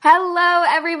Hello,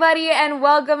 everybody, and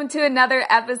welcome to another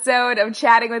episode of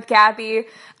Chatting with Kathy.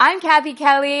 I'm Kathy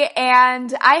Kelly,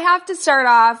 and I have to start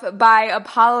off by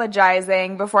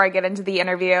apologizing before I get into the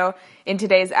interview in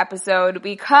today's episode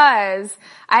because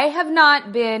I have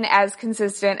not been as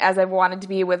consistent as I've wanted to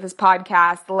be with this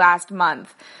podcast the last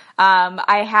month.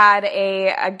 I had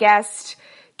a guest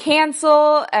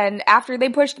cancel and after they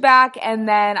pushed back, and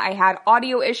then I had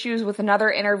audio issues with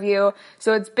another interview,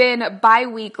 so it's been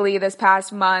bi-weekly this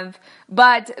past month,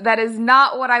 but that is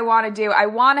not what I want to do. I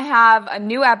want to have a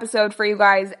new episode for you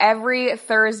guys every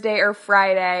Thursday or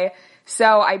Friday,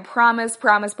 so I promise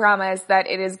that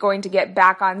it is going to get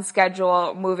back on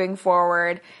schedule moving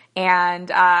forward. And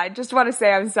I just want to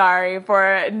say I'm sorry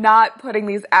for not putting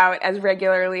these out as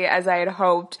regularly as I had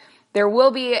hoped. There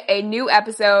will be a new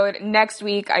episode next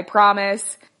week, I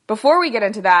promise. Before we get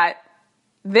into that,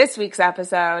 this week's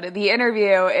episode, the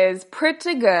interview is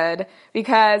pretty good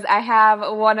because I have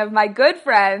one of my good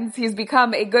friends, he's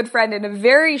become a good friend in a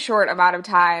very short amount of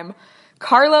time,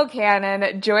 Carlo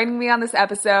Cannon, joining me on this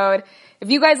episode. If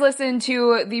you guys listen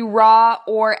to the Raw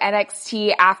or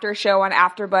NXT after show on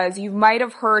AfterBuzz, you might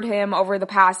have heard him over the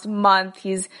past month.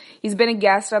 He's been a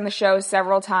guest on the show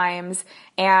several times,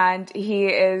 and he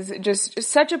is just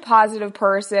such a positive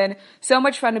person, so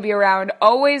much fun to be around,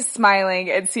 always smiling,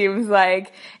 it seems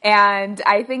like. And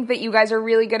I think that you guys are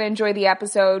really going to enjoy the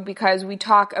episode because we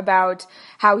talk about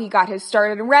how he got his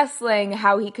start in wrestling,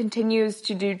 how he continues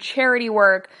to do charity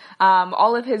work,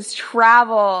 all of his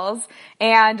travels,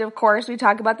 and of course we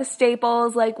talk about the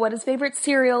staples like what his favorite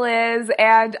cereal is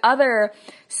and other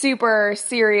super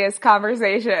serious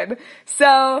conversation.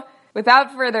 So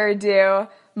without further ado,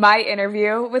 my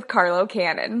interview with Carlo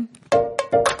Cannon.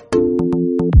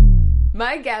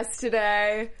 My guest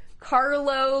today,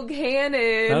 Carlo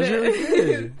Cannon. That was really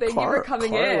good. Thank you for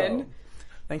coming in.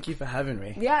 Thank you for having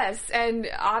me. Yes, and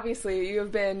obviously you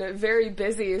have been very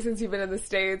busy since you've been in the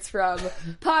States from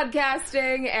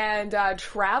podcasting and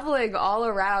traveling all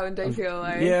around, I feel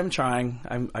like. Yeah, I'm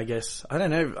trying. I guess. I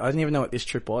don't know. I didn't even know what this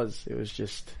trip was. It was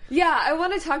just... Yeah, I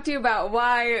want to talk to you about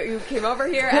why you came over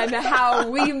here and how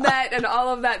we met and all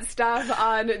of that stuff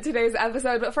on today's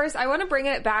episode. But first, I want to bring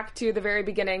it back to the very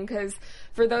beginning because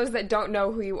for those that don't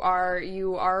know who you are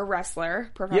a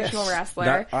wrestler, professional wrestler.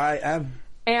 That I am.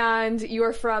 And you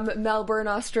are from Melbourne,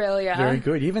 Australia. Very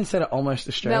good. You even said it almost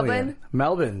Australian.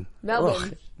 Melbourne.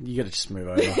 Ugh, you gotta just move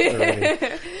over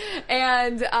already.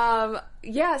 And,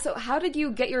 so how did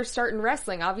you get your start in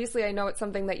wrestling? Obviously, I know it's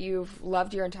something that you've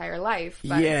loved your entire life.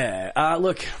 But... Yeah.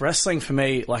 Look, wrestling for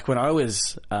me, like when I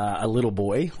was a little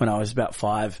boy, when I was about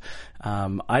 5,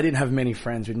 I didn't have many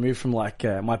friends. We'd moved from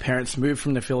my parents moved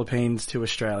from the Philippines to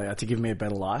Australia to give me a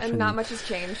better life. And not much has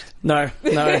changed. No,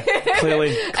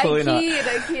 clearly not.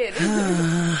 A kid.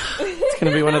 It's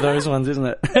going to be one of those ones, isn't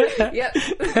it?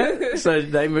 Yep. So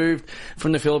they moved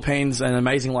from the Philippines, an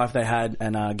amazing life they had,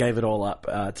 and gave it all up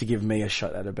to give me a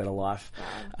shot at a better life.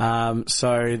 Wow.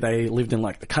 So they lived in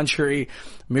the country,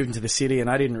 moved into the city, and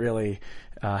I didn't really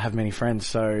have many friends.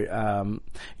 So,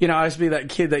 I used to be that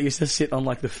kid that used to sit on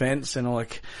the fence and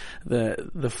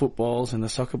the footballs and the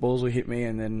soccer balls would hit me,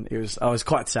 and then I was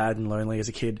quite sad and lonely as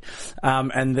a kid.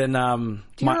 And then,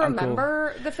 do you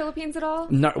remember the Philippines at all?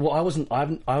 No, well,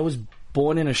 I was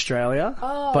born in Australia,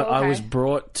 but I was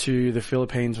brought to the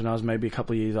Philippines when I was maybe a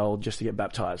couple of years old just to get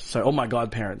baptized. So all my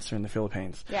godparents are in the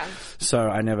Philippines. Yeah. So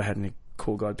I never had any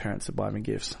cool godparents to buy me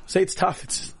gifts. See, it's tough.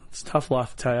 It's a tough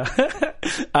life, I tell you.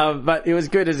 But it was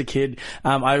good as a kid.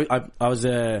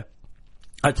 I'd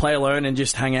play alone and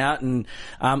just hang out, and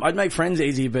I'd make friends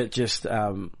easy, but just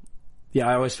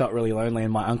I always felt really lonely,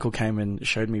 and my uncle came and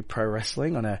showed me pro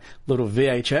wrestling on a little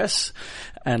VHS,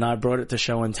 and I brought it to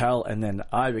show and tell, and then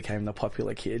I became the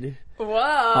popular kid. Whoa.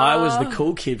 I was the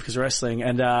cool kid because wrestling,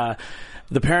 and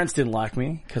the parents didn't like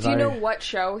me. Do you know what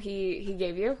show he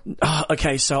gave you?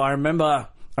 Okay, so I remember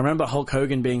Hulk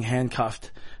Hogan being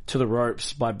handcuffed to the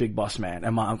ropes by Big Boss Man,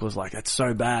 and my uncle was like, that's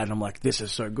so bad, and I'm like, this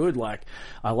is so good,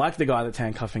 I like the guy that's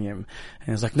handcuffing him, and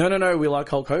he's like, no, we like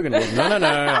Hulk Hogan. I'm like, no,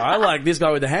 I like this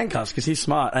guy with the handcuffs because he's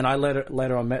smart. And I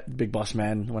later on met Big Boss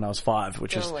Man when I was 5,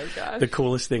 which is the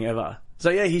coolest thing ever. So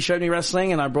yeah, he showed me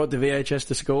wrestling, and I brought the VHS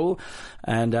to school,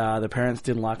 and the parents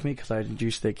didn't like me because I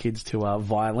introduced their kids to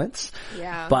violence.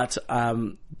 Yeah. But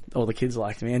all the kids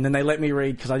liked me, and then they let me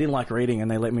read because I didn't like reading, and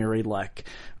they let me read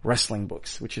wrestling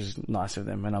books, which is nice of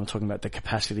them. And I'm talking about the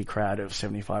capacity crowd of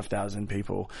 75,000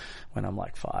 people when I'm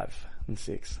 5 and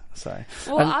 6. So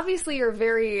obviously you're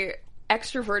very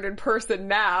extroverted person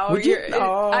now.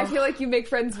 I feel like you make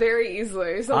friends very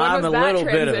easily. So when was that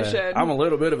transition? I'm a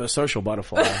little bit of a social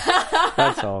butterfly.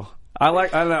 That's all. I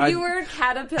don't know. You were a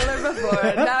caterpillar before.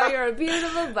 Now you're a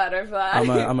beautiful butterfly.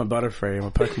 I'm a Butterfree. I'm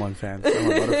a Pokemon fan.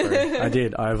 I'm a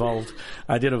Butterfree. I evolved.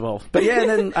 I did evolve. But yeah, and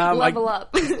then level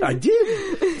up. I did.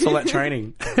 It's all that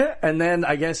training. And then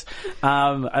I guess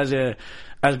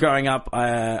as growing up,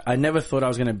 I never thought I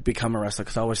was going to become a wrestler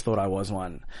because I always thought I was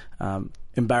one.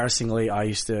 Embarrassingly,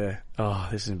 this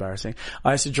is embarrassing.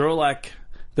 I used to draw like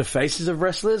the faces of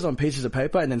wrestlers on pieces of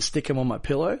paper and then stick them on my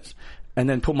pillows and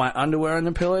then put my underwear on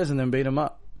the pillows and then beat them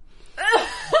up.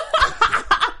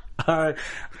 I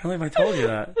can't believe I told you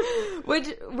that. Which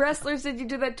wrestlers did you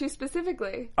do that to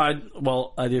specifically? I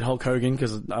did Hulk Hogan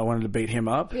because I wanted to beat him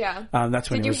up. Yeah. That's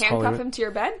when did he was you handcuff Hollywood. him to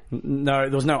your bed? No,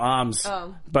 there was no arms.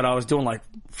 Oh. But I was doing like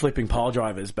flipping pile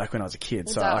drivers back when I was a kid.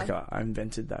 So Duh. I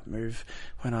invented that move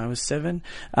when I was 7.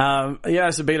 I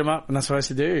used to beat him up and that's what I used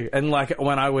to do. And like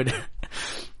when I would...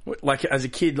 Like as a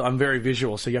kid, I'm very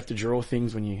visual, so you have to draw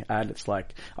things when you add. It's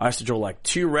like I used to draw like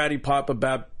 2 Rowdy Piper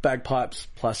bagpipes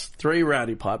plus 3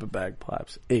 Rowdy Piper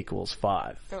bagpipes equals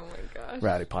 5. Oh my gosh.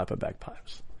 Rowdy Piper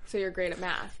bagpipes. So you're great at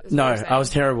math. No, I was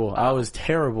terrible. Oh. I was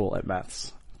terrible at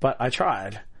maths, but I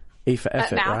tried. E for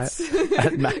effort, at maths. Right?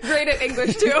 At maths. Great at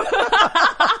English too.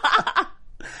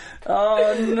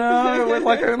 Oh no, we're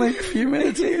like only a few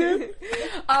minutes in.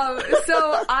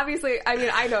 So obviously, I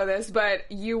mean, I know this,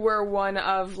 but you were one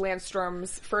of Lance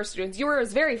Storm's first students. You were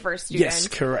his very first student. Yes,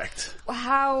 correct.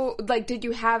 How, did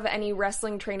you have any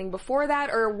wrestling training before that,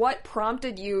 or what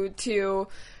prompted you to,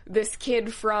 this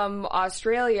kid from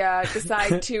Australia,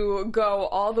 decide to go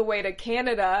all the way to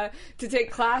Canada to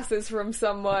take classes from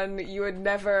someone you had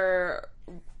never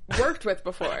worked with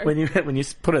before? When you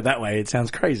put it that way, it sounds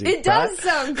crazy. It does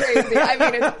sound crazy. I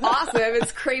mean, it's awesome.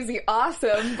 It's crazy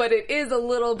awesome, but it is a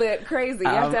little bit crazy. You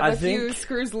have to have a few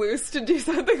screws loose to do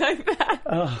something like that.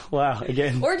 Oh, wow.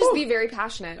 Again. Or just be very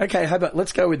passionate. Okay, how about,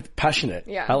 let's go with passionate.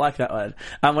 Yeah. I like that one.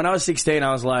 When I was 16,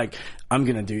 I was like, I'm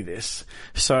going to do this.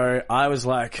 So I was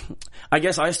like, I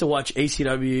guess I used to watch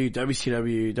ECW,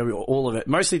 WCW, all of it.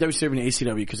 Mostly WCW and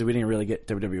ECW because we didn't really get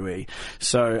WWE.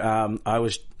 So I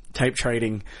was tape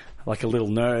trading like a little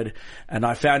nerd, and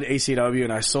I found ECW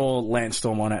and I saw Lance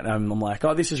Storm on it, and I'm like,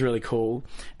 oh, this is really cool.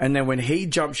 And then when he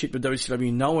jumped ship to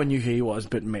WCW, no one knew who he was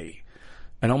but me.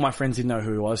 And all my friends didn't know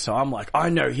who he was, so I'm like, I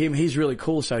know him, he's really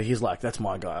cool. So he's like, that's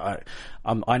my guy.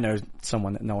 I know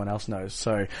someone that no one else knows.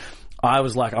 So I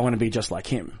was like, I want to be just like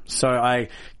him. So I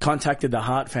contacted the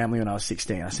Hart family when I was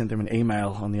 16. I sent them an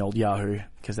email on the old Yahoo,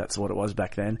 because that's what it was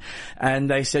back then. And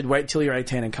they said, wait till you're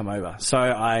 18 and come over. So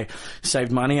I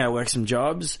saved money, I worked some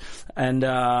jobs, and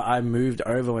I moved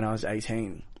over when I was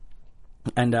 18.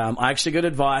 And I actually got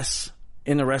advice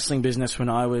in the wrestling business when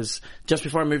I was, just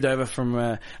before I moved over from,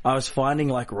 I was finding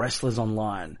like wrestlers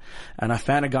online, and I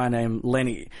found a guy named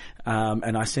Lenny,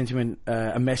 and I sent him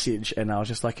a message, and I was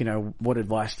just like, what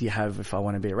advice do you have if I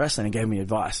want to be a wrestler? And he gave me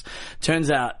advice. Turns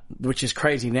out, which is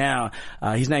crazy now,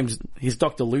 he's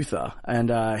Dr. Luther,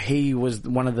 and he was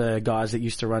one of the guys that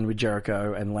used to run with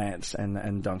Jericho and Lance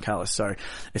and Don Callis. So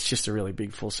it's just a really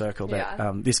big full circle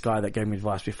that, this guy that gave me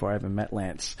advice before I ever met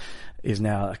Lance is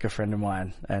now like a friend of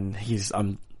mine, and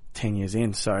I'm 10 years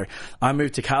in. So I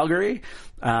moved to Calgary,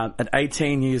 at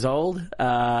 18 years old.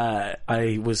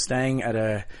 I was staying at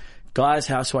a guy's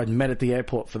house who I'd met at the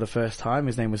airport for the first time.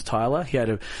 His name was Tyler. He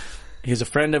was a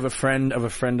friend of a friend of a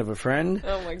friend of a friend.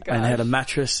 Oh my god. And had a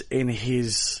mattress in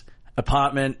his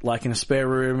apartment, like in a spare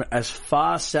room, as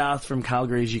far south from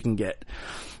Calgary as you can get.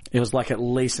 It was like at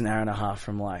least an hour and a half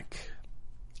from like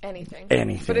anything.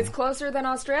 But it's closer than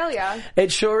Australia.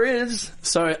 It sure is.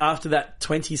 So after that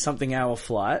 20-something hour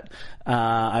flight,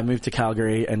 I moved to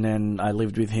Calgary, and then I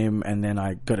lived with him, and then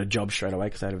I got a job straight away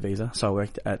because I had a visa. So I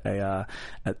worked at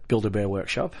at Build-A-Bear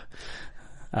workshop.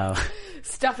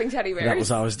 Stuffing teddy bears. That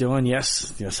was what I was doing.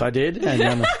 Yes, I did. And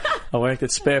then I worked at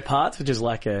Spare Parts, which is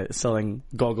like selling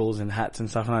goggles and hats and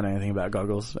stuff. And I don't know anything about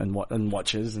goggles and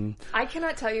watches. And I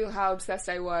cannot tell you how obsessed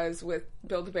I was with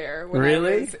Build-A-Bear when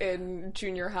really? I was in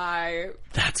junior high.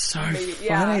 That's so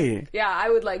funny. Yeah, I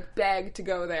would beg to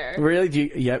go there. Really? Do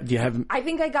you have? I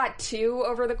think I got 2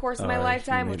 over the course of my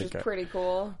lifetime, which is pretty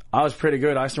cool. I was pretty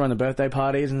good. I used to run the birthday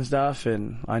parties and stuff,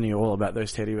 and I knew all about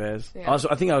those teddy bears. Yeah.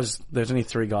 There's only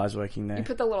 3 guys working there. You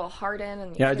put the little heart in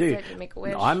and you I do. it, you make a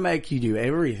wish. I make you do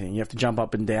everything. You have to jump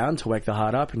up and down to wake the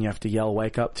heart up, and you have to yell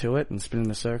wake up to it and spin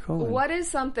in a circle. What is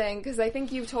something, because I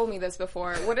think you've told me this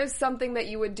before, what is something that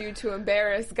you would do to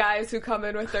embarrass guys who come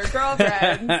in with their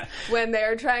girlfriends when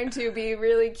they're trying to be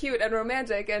really cute and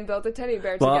romantic and build a teddy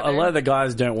bear together? Well, a lot of the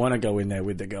guys don't want to go in there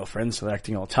with their girlfriends, so they're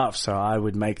acting all tough. So I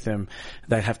would make them,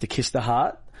 they'd have to kiss the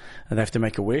heart. And they have to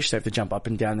make a wish. They have to jump up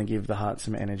and down and give the heart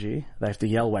some energy. They have to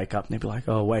yell, wake up. And they'd be like,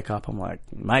 oh, wake up. I'm like,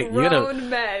 mate, you gotta,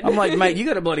 men. I'm like, mate, you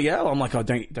gotta bloody yell. I'm like, oh,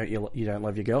 you don't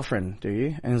love your girlfriend, do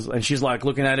you? And she's like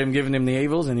looking at him, giving him the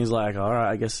evils. And he's like, all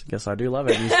right, I guess I do love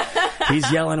it. And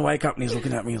he's yelling, wake up. And he's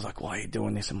looking at me. He's like, why are you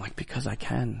doing this? I'm like, because I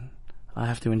can. I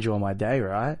have to enjoy my day,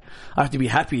 right? I have to be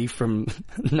happy from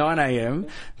 9 a.m.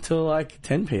 till like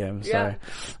 10 p.m. So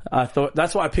I thought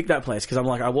that's why I picked that place, because I'm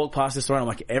like, I walk past this store and I'm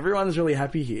like, everyone's really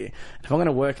happy here. If I'm going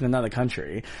to work in another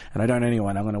country and I don't know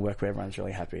anyone, I'm going to work where everyone's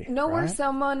really happy. Know right? where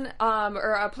someone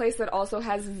or a place that also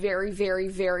has very, very,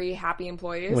 very happy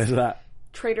employees? Where's that?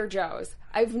 Trader Joe's.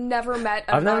 I've never met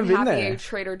a happy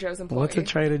Trader Joe's employee. What's a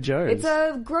Trader Joe's? It's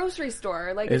a grocery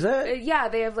store. Like, is it? Yeah,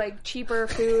 they have like cheaper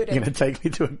food. You're going to take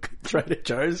me to a Trader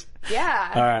Joe's?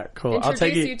 Yeah. All right, cool. I'll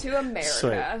take you to America.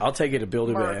 Sweet. I'll take you to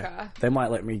Build-A-Bear. They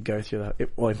might let me go through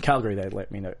well, in Calgary they'd let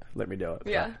me do it.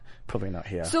 Yeah. Probably not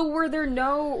here. So were there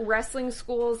no wrestling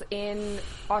schools in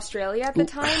Australia at the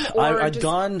time? Or I'd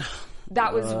gone...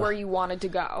 That was where you wanted to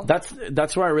go?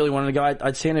 That's where I really wanted to go.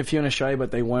 I'd seen a few in Australia,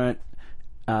 but they weren't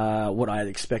what I had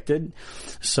expected.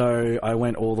 So I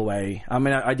went all the way. I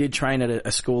mean, I did train at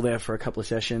a school there for a couple of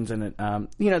sessions, and it,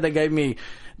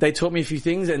 they taught me a few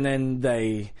things, and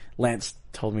then Lance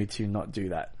told me to not do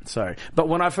that. So, but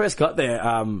when I first got there,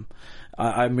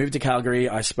 I moved to Calgary.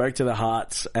 I spoke to the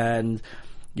Hearts, and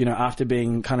after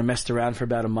being kind of messed around for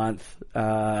about a month,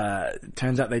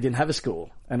 turns out they didn't have a school,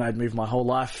 and I'd moved my whole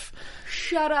life.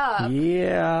 Shut up.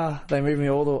 Yeah, they moved me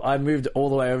I moved all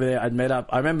the way over there.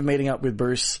 I remember meeting up with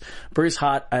Bruce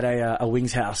Hart at a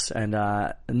Wings house, and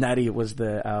Natty was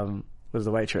the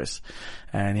waitress,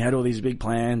 and he had all these big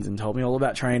plans and told me all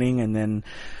about training. And then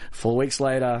 4 weeks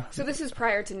later. So this is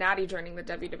prior to Natty joining the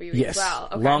WWE as well.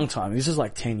 Okay. Long time. This is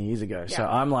like 10 years ago. Yeah. So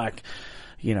I'm like,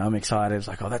 I'm excited. It's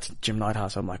like, oh, that's Jim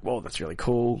Neidhart. So I'm like, whoa, that's really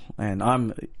cool. And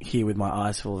I'm here with my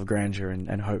eyes full of grandeur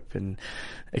and hope and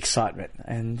excitement.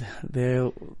 And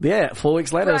 4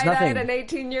 weeks later, there's nothing. And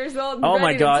 18 years old. And oh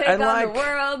my God. And on the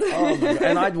world. Oh my God.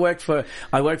 And I worked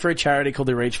for a charity called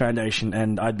the Reach Foundation,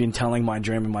 and I'd been telling my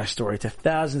dream and my story to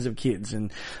thousands of kids.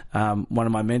 And, one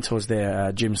of my mentors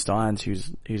there, Jim Steins,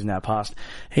 who's now passed,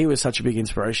 he was such a big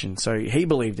inspiration. So he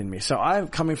believed in me. So I'm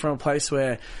coming from a place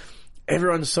where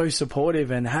everyone's so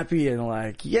supportive and happy and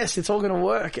like, yes, it's all going to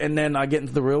work. And then I get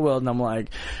into the real world and I'm like,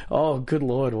 oh, good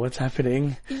Lord, what's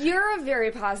happening? You're a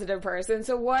very positive person.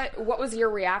 So what was your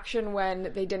reaction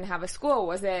when they didn't have a school?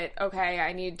 Was it, okay,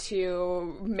 I need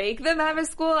to make them have a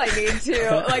school? I need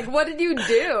to, like, what did you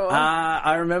do?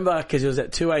 I remember because it was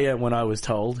at 2 a.m. when I was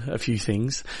told a few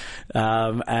things.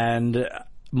 And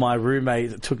my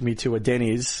roommate took me to a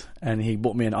Denny's and he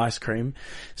bought me an ice cream.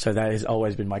 So that has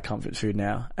always been my comfort food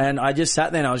now. And I just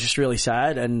sat there and I was just really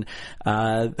sad. And,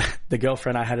 the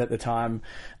girlfriend I had at the time,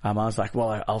 I was like,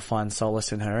 well, I'll find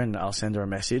solace in her and I'll send her a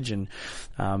message. And,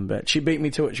 but she beat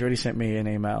me to it. She already sent me an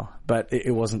email, but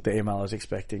it wasn't the email I was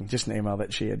expecting. Just an email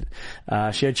that she had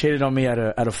cheated on me at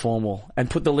a formal and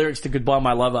put the lyrics to Goodbye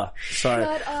My Lover. So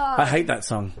Shut up. I hate that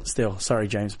song still. Sorry,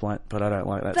 James Blunt, but I don't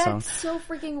like that song. That's so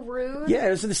freaking rude. Yeah,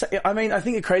 it was I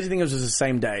think the crazy thing was it was the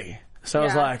same day. So I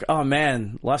was like, oh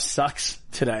man, life sucks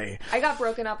today. I got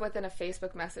broken up with in a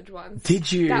Facebook message once.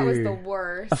 Did you? That was the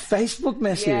worst. A Facebook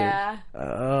message? Yeah.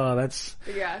 Oh, that's...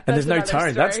 Yeah. And there's no tone.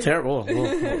 Story. That's terrible.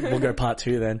 We'll go part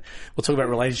 2 then. We'll talk about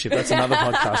relationship. That's another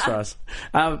podcast for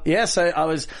us.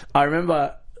 So I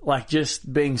remember like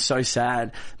just being so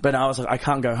sad, but I was like, I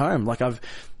can't go home. Like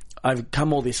I've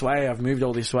come all this way, I've moved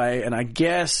all this way, and I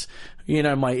guess,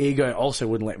 my ego also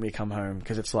wouldn't let me come home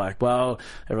because it's like, well,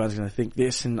 everyone's going to think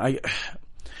this, and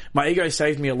my ego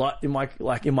saved me a lot in my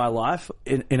life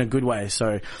in a good way.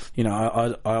 So,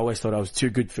 I always thought I was too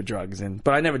good for drugs,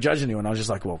 but I never judged anyone. I was just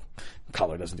like, well,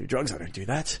 Carlo doesn't do drugs, I don't do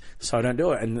that, so I don't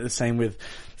do it. And the same with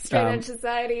Straight Edge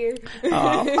Society.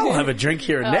 I'll have a drink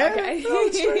here and there.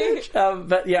 Okay.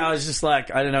 But yeah, I was just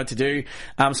like, I don't know what to do.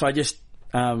 So I just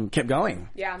kept going.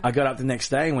 Yeah. I got up the next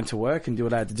day and went to work and did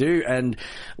what I had to do. And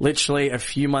literally a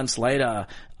few months later,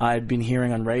 I'd been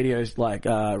hearing on radios, like,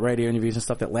 radio interviews and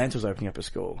stuff that Lance was opening up a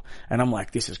school. And I'm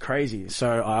like, this is crazy.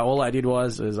 So all I did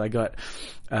was I got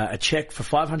a check for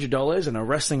 $500 and a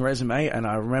wrestling resume. And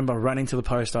I remember running to the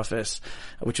post office,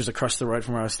 which was across the road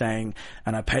from where I was staying.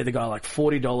 And I paid the guy like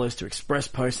 $40 to express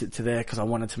post it to there because I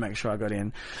wanted to make sure I got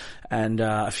in. And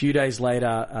a few days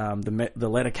later, the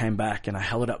letter came back and I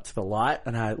held it up to the light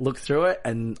and I looked through it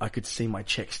and I could see my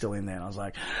check still in there. And I was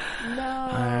like, no,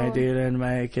 I didn't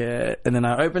make it. And then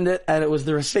I opened it and it was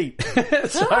the receipt. So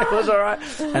it was all right.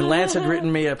 And Lance had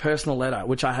written me a personal letter,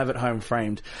 which I have at home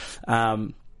framed,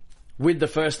 with the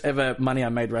first ever money I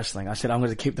made wrestling. I said, I'm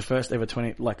going to keep the first ever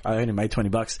 20, like I only made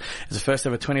 $20. It's the first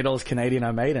ever $20 Canadian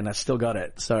I made, and I still got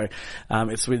it. So,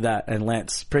 it's with that. And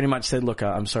Lance pretty much said, look,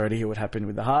 I'm sorry to hear what happened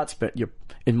with the Hearts, but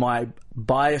in my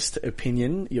biased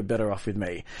opinion, you're better off with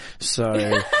me.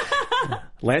 So,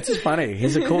 Lance is funny.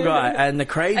 He's a cool guy. And the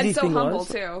crazy and so thing humble was,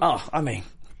 too. Oh, I mean,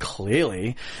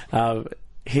 clearly,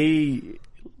 he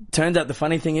turned out the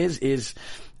funny thing is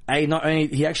not only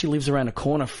he actually lives around a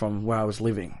corner from where I was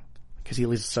living, because he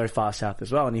lives so far south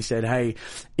as well. And he said, hey,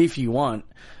 if you want,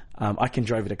 I can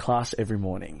drive you to class every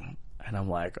morning. And I'm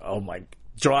like, oh my,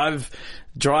 drive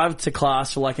to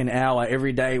class for like an hour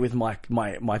every day with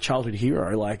my childhood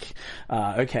hero. Like,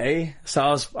 okay. So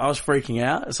I was freaking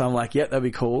out. So I'm like, yep, that'd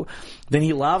be cool. Then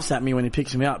he laughs at me when he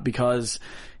picks me up because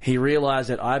he realized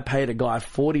that I paid a guy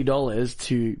 $40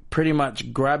 to pretty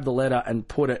much grab the letter and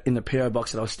put it in the PO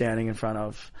box that I was standing in front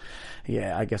of.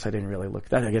 Yeah, I guess I didn't really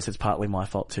look. I guess it's partly my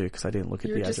fault too, because I didn't look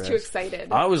at the address. You're just too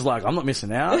excited. I was like, I'm not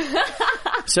missing out.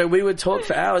 So we would talk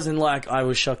for hours, and like I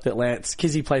was shocked that Lance,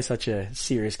 because he plays such a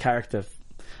serious character.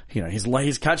 You know, his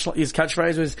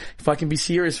catchphrase was, if I can be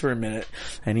serious for a minute,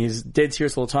 and he's dead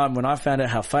serious all the time. When I found out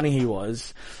how funny he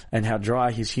was and how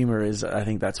dry his humor is, I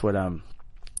think that's what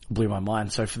blew my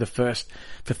mind. So for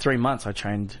 3 months I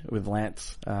trained with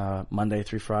Lance Monday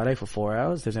through Friday for 4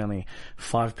 hours. There's only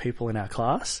 5 people in our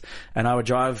class, and I would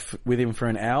drive with him for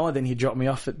an hour, then he'd drop me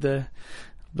off at the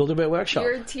Build-A-Bear workshop.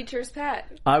 You're a teacher's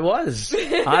pet. I was.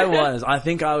 I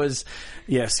think I was,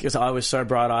 yes, because I was so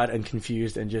bright-eyed and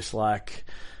confused and just like,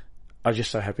 I was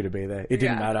just so happy to be there. It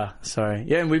didn't matter. So,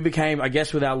 yeah, and we became, I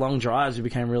guess with our long drives, we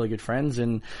became really good friends.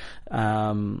 And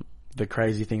the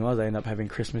crazy thing was I ended up having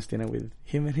Christmas dinner with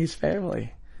him and his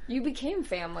family. You became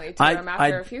family to him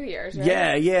after a few years,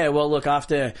 right? Yeah. Well, look,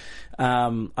 after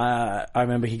I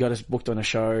remember he got us booked on a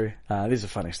show. This is a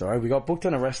funny story. We got booked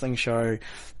on a wrestling show,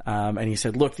 and he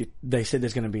said, look, they said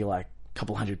there's going to be like a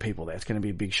couple hundred people there. It's going to be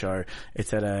a big show.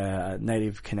 It's at a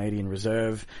native Canadian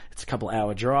reserve. It's a couple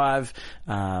hour drive.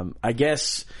 I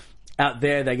guess out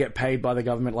there they get paid by the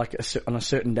government like on a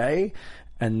certain day.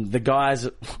 And the guys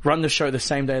run the show the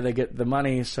same day they get the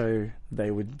money, so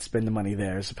they would spend the money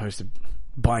there as opposed to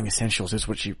buying essentials, is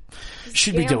what you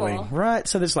should be doing, right?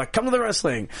 So there's like, come to the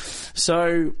wrestling.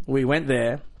 So we went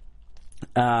there.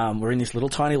 We're in this little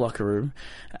tiny locker room,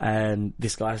 and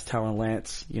this guy's telling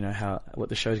Lance, you know, what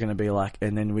the show's going to be like.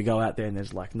 And then we go out there, and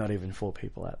there's like not even 4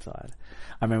 people outside.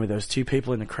 I remember there was 2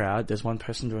 people in the crowd. There's one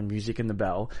person doing music in the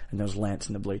bell, and there was Lance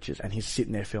in the bleachers, and he's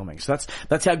sitting there filming. So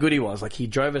that's how good he was. Like, he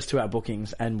drove us to our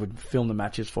bookings and would film the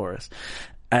matches for us.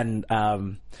 And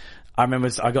I remember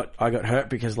I got hurt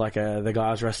because like the guy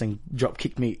I was wrestling drop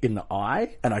kicked me in the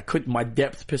eye, and my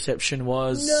depth perception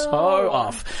was so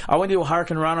off. I went to do a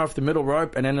hurricane runner off the middle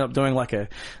rope and ended up doing like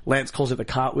Lance calls it the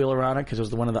cartwheel runner, because it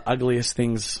was one of the ugliest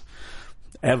things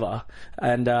ever.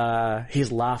 And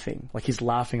he's laughing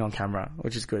on camera,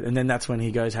 which is good. And then that's when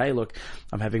he goes, hey, look,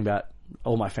 I'm having about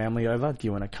all my family over. Do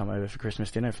you want to come over for Christmas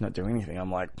dinner if you're not doing anything?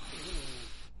 I'm like,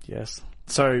 yes.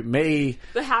 So me...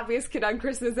 The happiest kid on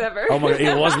Christmas ever. Oh my God,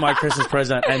 it was my Christmas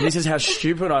present. And this is how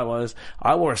stupid I was.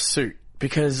 I wore a suit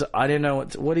because I didn't know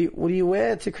what do you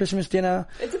wear to Christmas dinner?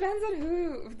 It depends on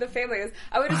who the family is.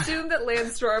 I would assume that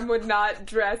Lance Storm would not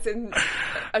dress in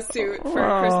a suit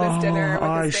for Christmas dinner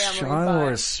with his family. I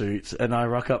wore a suit, and I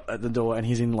rock up at the door, and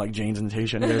he's in like jeans and a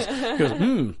t-shirt, and he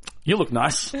goes, you look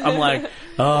nice. I'm like,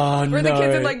 oh no. Were the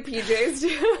kids in like PJs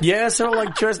too? Yeah, so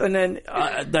like dressed, and then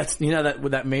that's, you know,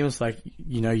 that meme was like,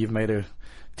 you know, you've made a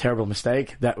terrible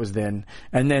mistake. That was then.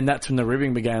 And then that's when the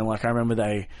ribbing began. Like, I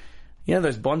remember you know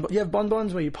those you have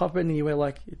bonbons where you pop it and you wear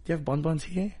like, do you have bonbons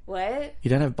here? What?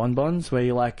 You don't have bonbons where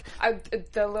you like...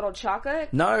 the little chocolate?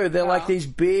 No, they're like these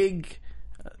big...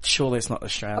 Surely it's not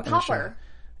Australian. A popper.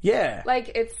 Yeah.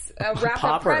 Like, it's a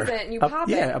wrap-up present and you pop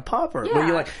it. Yeah, a popper. Yeah.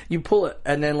 Where you pull it,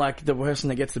 and then like the person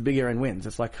that gets the bigger end wins.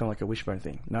 It's like kind of like a wishbone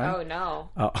thing. No? Oh, no.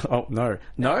 Oh, no.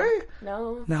 No?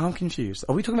 No. No, I'm confused.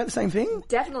 Are we talking about the same thing?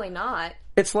 Definitely not.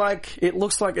 It's like, it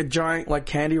looks like a giant like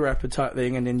candy wrapper type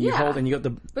thing, and then you hold and you got the...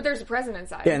 But there's a present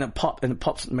inside. Yeah, and it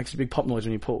pops, it makes a big pop noise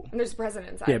when you pull. And there's a present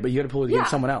inside. Yeah, but you got to pull it against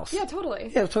someone else. Yeah,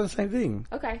 totally. Yeah, it's the same thing.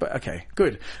 Okay. But okay,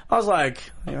 good. I was like,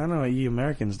 I don't know what you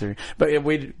Americans do. But yeah,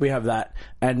 we have that.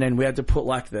 And then we had to put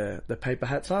like the paper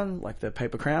hats on, like the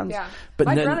paper crowns. Yeah. But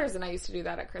My brothers and I used to do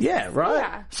that at Christmas. Yeah, right?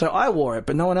 Yeah. So I wore it,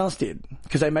 but no one else did,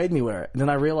 because they made me wear it. And then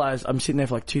I realized I'm sitting there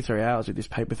for like 2-3 hours with this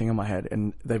paper thing on my head,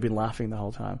 and they've been laughing the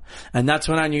whole time. And that's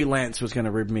when I knew Lance was going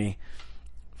to rib me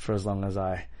for as long as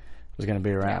I was going to be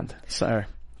around. Yeah. So,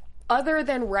 other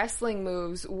than wrestling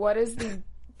moves, what is the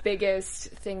biggest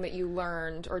thing that you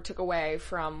learned or took away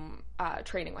from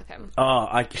training with him?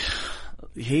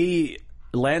 He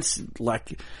Lance,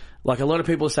 like a lot of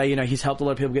people say, you know, he's helped a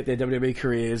lot of people get their WWE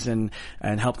careers and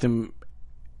helped them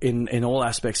in all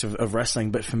aspects of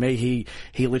wrestling. But for me,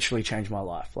 he literally changed my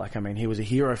life. Like, I mean, he was a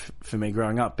hero for me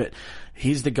growing up, but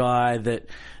he's the guy that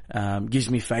gives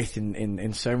me faith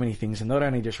in so many things, and not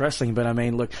only just wrestling, but I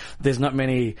mean, look, there's not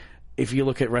many. If you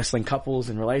look at wrestling couples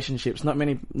and relationships, not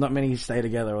many stay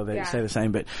together or they stay the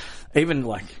same, but even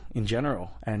like in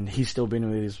general, and he's still been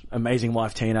with his amazing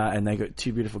wife Tina, and they got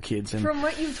 2 beautiful kids. And from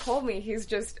what you told me, he's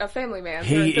just a family man.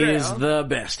 He is the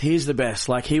best. He's the best.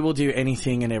 Like, he will do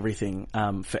anything and everything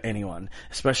for anyone,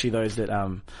 especially those that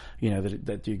you know,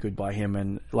 that do good by him.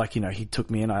 And like, you know, he took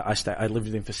me in. I lived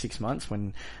with him for 6 months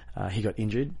when he got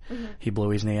injured. Mm-hmm. He blew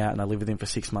his knee out, and I lived with him for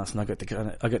 6 months, and I got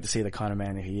to see the kind of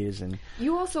man that he is. And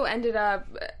you also ended up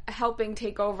helping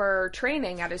take over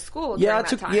training at his school during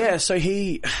that time. Yeah, so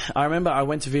I remember I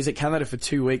went to visit Canada for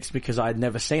 2 weeks because I had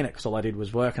never seen it, because all I did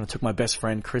was work, and I took my best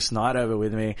friend Chris Knight over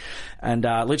with me, and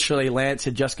literally Lance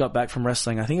had just got back from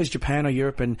wrestling. I think it was Japan or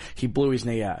Europe, and he blew his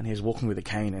knee out, and he was walking with a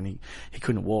cane, and he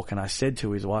couldn't walk. And I said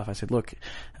to his wife, I said, look,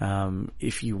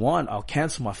 if you want, I'll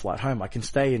cancel my flight home. I can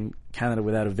stay in Canada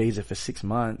without a visa for 6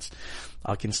 months.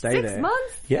 I can stay there. 6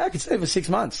 months? Yeah, I can stay for 6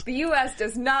 months. The U.S.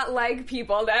 does not like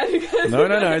people then. No,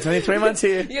 it's only 3 months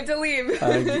here. You have to leave.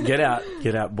 Get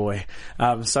out, boy.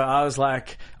 So I was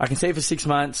like, I can stay for 6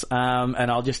 months,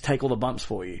 and I'll just take all the bumps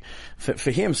for you.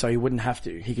 For him, so he wouldn't have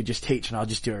to. He could just teach, and I'll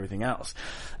just do everything else.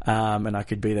 And I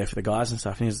could be there for the guys and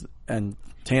stuff. And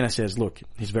Tina says, look,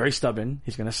 he's very stubborn.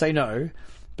 He's going to say no,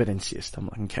 but insist. I'm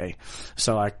like, okay.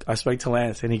 So I spoke to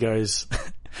Lance, and he goes,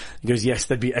 yes,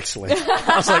 that'd be excellent.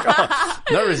 I was like, oh,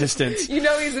 no resistance. You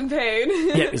know he's in pain.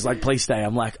 Yeah, he's like, please stay.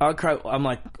 I'm like, okay. I'm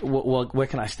like, well, where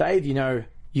can I stay? Do you know,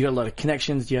 you got a lot of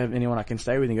connections. Do you have anyone I can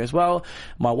stay with? And he goes, well,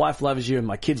 my wife loves you and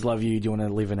my kids love you. Do you want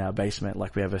to live in our basement?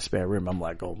 Like, we have a spare room. I'm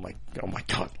like, oh my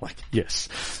God. Like, yes.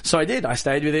 So I did. I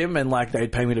stayed with him, and like,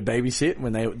 they'd pay me to babysit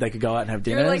when they could go out and have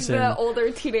dinners. You're like the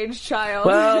older teenage child.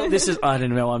 Well, I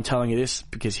don't know why I'm telling you this,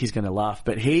 because he's going to laugh,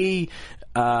 but he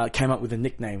came up with a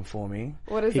nickname for me.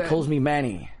 What is it? He calls me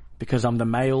Manny, because I'm the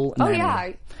male nanny. Oh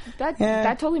yeah.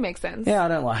 That totally makes sense. Yeah, I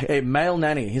don't like it. Male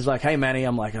nanny. He's like, hey Manny.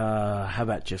 I'm like, how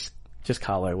about just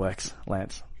Carlo works,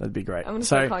 Lance. That'd be great. I'm going to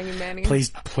start calling you Manny. Please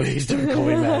don't call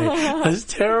me Manny. That's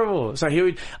terrible. So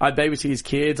I'd babysit his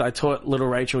kids. I taught little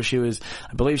Rachel,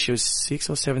 I believe she was 6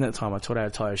 or 7 at the time. I taught her how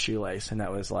to tie a shoelace, and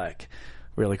that was like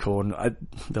really cool. And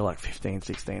they're like 15,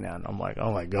 16 now, and I'm like,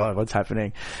 oh my God, what's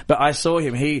happening? But I saw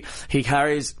him. He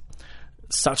carries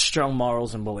such strong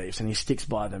morals and beliefs, and he sticks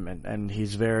by them, and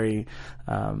he's very,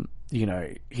 you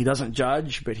know, he doesn't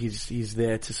judge, but he's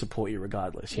there to support you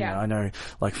regardless. You know, I know,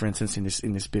 like, for instance,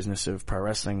 in this business of pro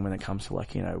wrestling, when it comes to,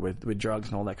 like, you know, with drugs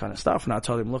and all that kind of stuff, and I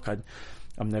told him, look,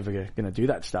 I'm never going to do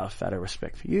that stuff out of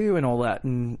respect for you and all that.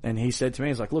 And he said to me,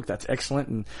 he's like, look, that's excellent,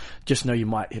 and just know you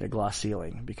might hit a glass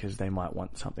ceiling because they might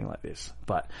want something like this.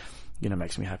 But, you know,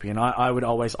 makes me happy. And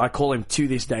I call him to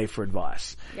this day for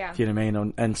advice. Yeah. Do you know what I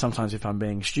mean? And sometimes if I'm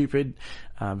being stupid,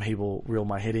 he will reel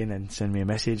my head in and send me a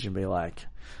message and be like,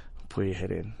 put your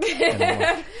head in.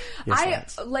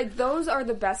 Yes, like, those are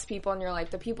the best people in your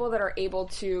life, the people that are able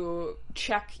to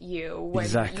check you when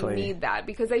you need that,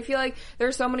 because I feel like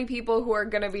there's so many people who are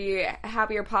going to be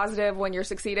happy or positive when you're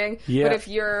succeeding, but if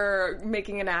you're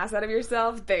making an ass out of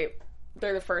yourself,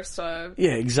 they're the first to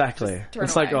exactly.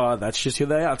 It's away. Like, oh, that's just who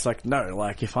they are. It's like, no,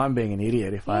 like, if I'm being an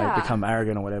idiot, if I become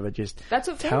arrogant or whatever, just that's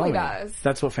what family does.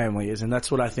 That's what family is, and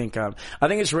that's what I think. I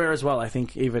think it's rare as well. I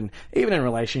think even in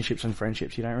relationships and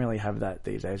friendships, you don't really have that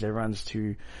these days. Everyone's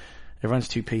too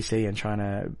PC and trying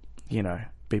to, you know,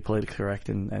 be politically correct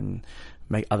and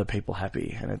make other people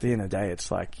happy. And at the end of the day, it's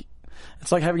like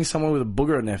having someone with a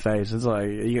booger in their face. It's like,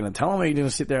 are you going to tell them, or are you going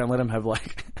to sit there and let them have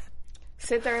like?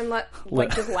 Sit there and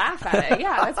just laugh at it.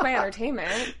 Yeah, that's my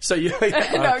entertainment. So no,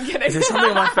 I'm kidding. Is there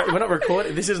something on my face? We're not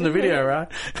recording. This isn't a video, right?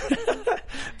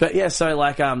 But yeah, so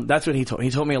like, that's what he taught me.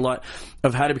 He taught me a lot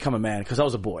of how to become a man, because I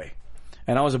was a boy.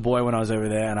 And I was a boy when I was over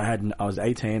there, and I was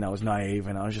 18, I was naive,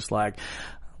 and I was just like,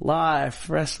 life,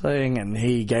 wrestling, and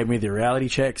he gave me the reality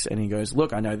checks, and he goes,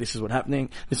 look, I know this was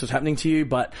happening to you,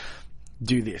 but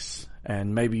do this.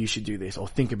 And maybe you should do this, or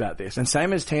think about this. And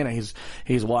same as Tina,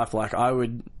 his wife, like, I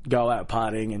would go out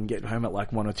partying and get home at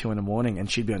like 1 or 2 in the morning, and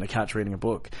she'd be on the couch reading a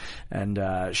book, and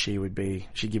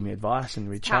she'd give me advice, and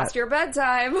we'd chat. Past your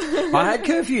bedtime. I had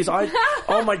curfews.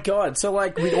 Oh my God. So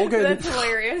like, we'd all go That's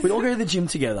hilarious. We'd all go to the gym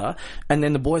together, and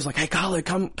then the boys like, hey Carlo,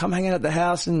 come hang out at the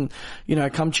house and, you know,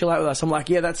 come chill out with us. I'm like,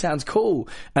 yeah, that sounds cool.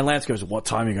 And Lance goes, what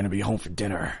time are you going to be home for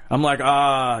dinner? I'm like,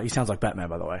 he sounds like Batman,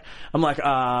 by the way. I'm like,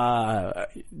 I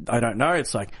don't know.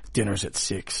 It's like, dinner's at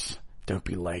 6. Don't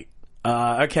be late.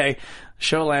 okay,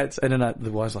 sure, Lance. And then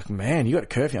the wife's like, man, you got a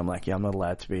curfew. I'm like, yeah, I'm not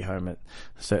allowed to be home at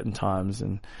certain times.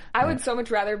 And I would so much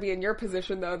rather be in your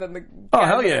position though than the oh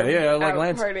hell yeah, like out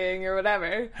Lance partying or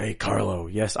whatever. Hey Carlo,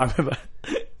 yes, I remember.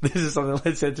 This is something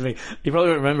Lance said to me. You probably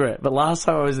won't remember it, but last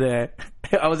time I was there,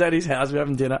 I was at his house. We were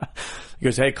having dinner. He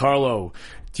goes, "Hey Carlo,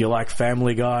 do you like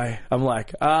Family Guy?" I'm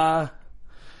like, yeah,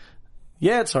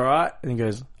 it's all right. And he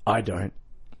goes, "I don't."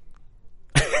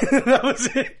 That was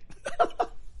it.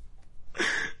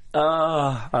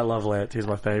 I love Lance. He's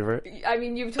my favorite. I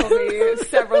mean, you've told me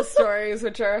several stories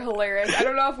which are hilarious. I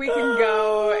don't know if we can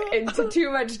go into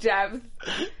too much depth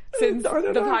since the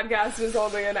podcast is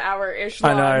only an hour-ish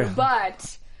long. I know.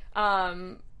 But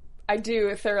I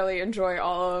do thoroughly enjoy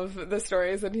all of the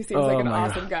stories, and he seems like an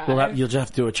awesome guy. Well, you'll just have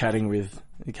to do a chatting with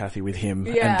Kathy with him,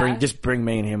 Yeah. and bring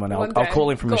me and him, and One I'll day. call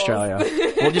him from Goals. Australia.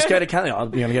 We'll just go to Calgary. You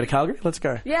want to go to Calgary? Let's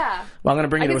go. Yeah. Well, I'm going to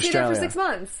bring you to I can see there Australia. for 6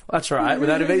 months. That's right,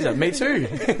 without a visa. Me too.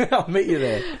 I'll meet you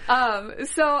there.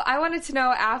 So I wanted to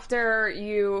know, after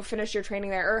you finished your training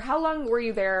there, or how long were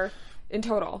you there in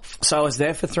total? So I was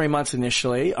there for 3 months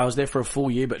initially. I was there for a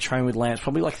full year, but trained with Lance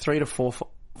probably like 3 to 4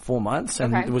 months,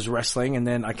 and Okay. it was wrestling, and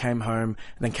then I came home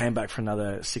and then came back for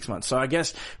another 6 months. So I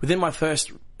guess in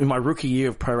my rookie year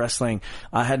of pro wrestling,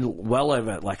 I had well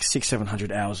over like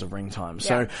 600-700 hours of ring time.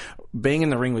 So being in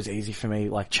the ring was easy for me,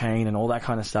 like chain and all that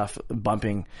kind of stuff,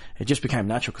 bumping. It just became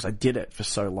natural because I did it for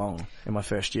so long in my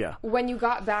first year. When you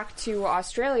got back to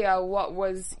Australia, what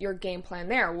was your game plan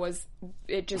there? Was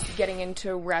it just getting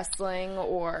into wrestling,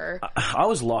 or? I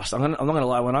was lost. I'm not gonna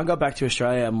lie. When I got back to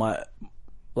Australia,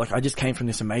 I just came from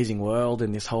this amazing world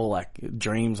and this whole like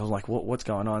dreams. I was like, what's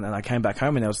going on? And I came back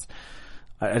home and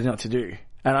I didn't know what to do.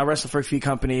 And I wrestled for a few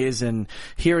companies and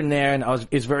here and there, and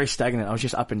it was very stagnant. I was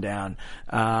just up and down.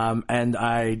 And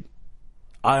I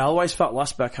always felt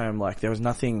lost back home. Like there's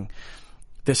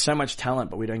so much talent,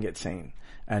 but we don't get seen.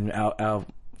 And our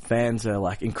fans are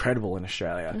like incredible in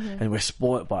Australia, and we're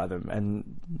spoilt by them,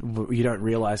 and you don't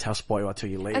realize how spoiled you are till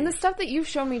you leave. And the stuff that you've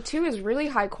shown me too is really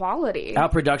high quality. Our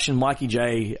production, Mikey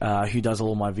J, who does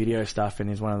all my video stuff and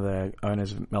is one of the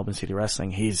owners of Melbourne City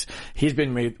Wrestling, he's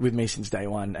been with me since day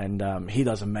one, and he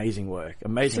does amazing work.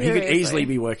 Amazing. Seriously. He could easily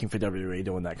be working for WWE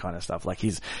doing that kind of stuff. Like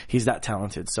he's that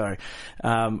talented. So,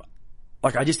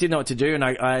 like I just didn't know what to do, and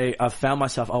I found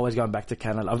myself always going back to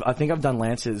Canada. I think I've done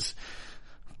Lance's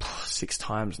 6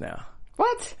 times now.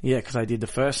 What? Yeah, because I did the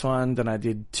first one, then I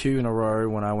did 2 in a row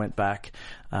when I went back.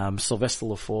 Sylvester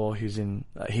Lafore,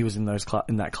 he was in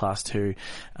that class too,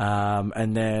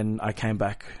 and then I came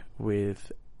back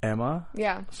with Emma.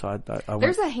 Yeah. So I went.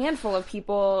 There's a handful of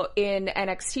people in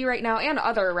NXT right now and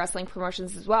other wrestling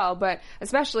promotions as well, but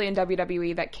especially in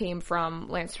WWE that came from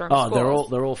Lance Storm's schools.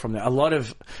 They're all from there.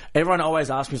 Everyone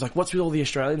always asks me, "Like, what's with all the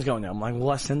Australians going there?" I'm like,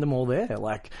 "Well, I send them all there."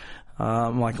 Like.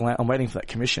 I'm waiting for that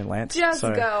commission, Lance. Just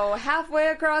go halfway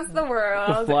across the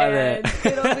world Fly and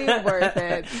there. it'll be worth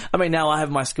it. I mean, now I have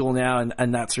my school now,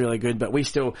 and that's really good. But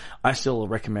I still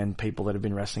recommend people that have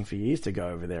been wrestling for years to go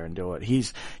over there and do it.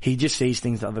 He just sees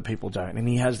things that other people don't, and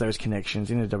he has those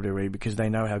connections in the WWE because they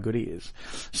know how good he is.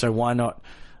 So why not?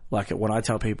 Like when I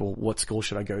tell people what school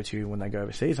should I go to when they go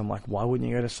overseas, I'm like, why wouldn't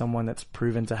you go to someone that's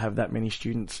proven to have that many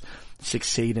students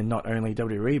succeed in not only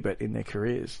WWE but in their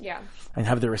careers? Yeah. And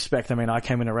have the respect. I mean, I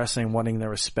came into wrestling wanting the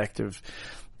respect of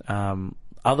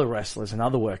other wrestlers and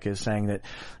other workers, saying that,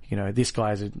 this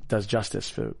guy does justice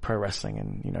for pro wrestling,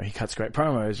 and he cuts great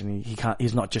promos, and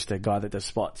he's not just a guy that does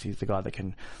spots. He's the guy that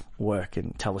can work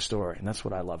and tell a story, and that's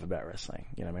what I love about wrestling.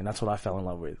 That's what I fell in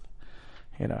love with.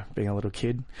 Being a little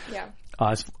kid. Yeah.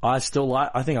 I think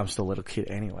I'm still a little kid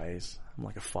anyways. I'm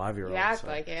like a 5-year-old. You act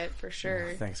like it, for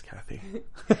sure. Thanks, Kathy.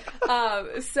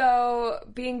 So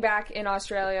being back in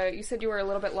Australia, you said you were a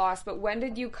little bit lost, but when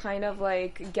did you kind of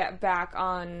like get back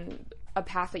on a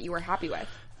path that you were happy with?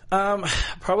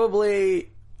 Probably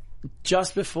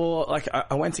just before, like,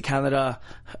 I went to Canada,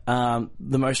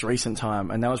 the most recent time,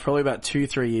 and that was probably about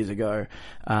 2-3 years ago.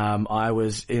 I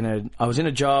was in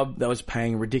a job that was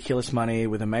paying ridiculous money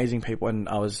with amazing people, and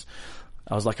I was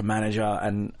like a manager,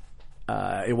 and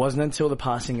it wasn't until the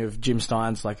passing of Jim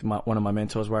Steins, like one of my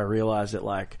mentors, where I realized that,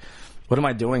 like, what am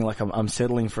I doing? Like, I'm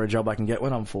settling for a job I can get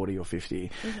when I'm 40 or 50,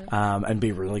 and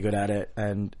be really good at it.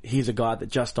 And he's a guy that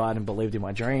just died and believed in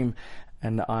my dream,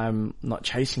 and I'm not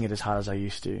chasing it as hard as I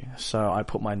used to. So I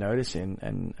put my notice in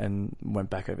and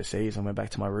went back overseas and went back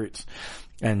to my roots.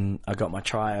 And I got my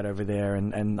tryout over there,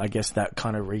 and I guess that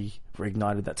kind of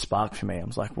reignited that spark for me. I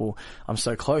was like, well, I'm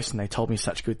so close, and they told me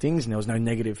such good things, and there was no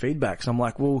negative feedback. So I'm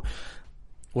like, well,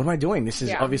 what am I doing? This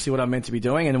is obviously what I'm meant to be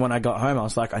doing. And when I got home, I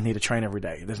was like, I need to train every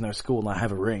day. There's no school and I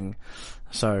have a ring.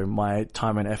 So my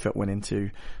time and effort went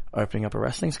into opening up a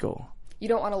wrestling school. You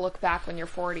don't want to look back when you're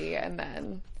 40 and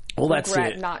then That's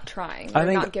regret it. not trying I or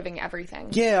think not giving everything.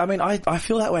 Yeah, I mean, I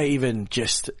feel that way even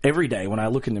just every day when I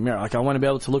look in the mirror. Like, I want to be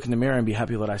able to look in the mirror and be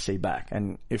happy with what I see back.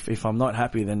 And if I'm not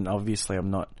happy, then obviously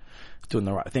I'm not doing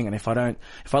the right thing. And if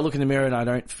I look in the mirror and I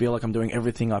don't feel like I'm doing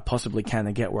everything I possibly can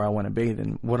to get where I want to be,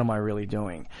 then what am I really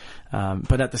doing?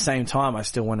 But at the same time, I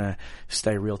still want to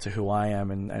stay real to who I am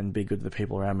and be good to the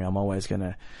people around me. I'm always going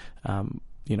to,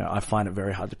 I find it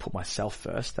very hard to put myself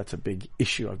first. That's a big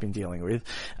issue I've been dealing with.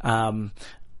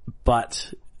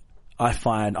 But I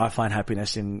find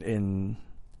happiness in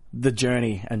the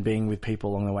journey and being with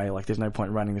people along the way. Like, there's no point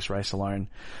in running this race alone.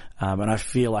 And I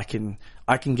feel I can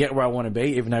get where I want to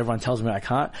be, even though everyone tells me I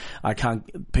can't.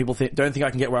 People don't think I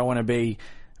can get where I want to be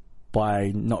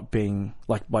by not being,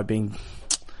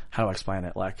 how do I explain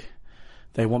it? Like,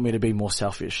 they want me to be more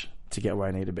selfish to get where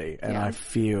I need to be. And I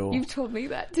feel... You've told me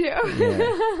that too.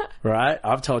 Yeah. Right?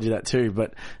 I've told you that too,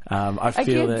 but I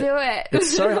feel can't do it.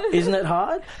 It's so... Isn't it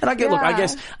hard? And look,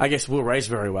 I guess we'll race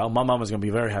very well. My mum is going to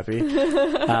be very happy.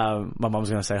 My mum's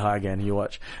going to say hi again. You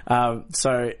watch.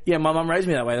 So, yeah, my mum raised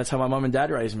me that way. That's how my mum and dad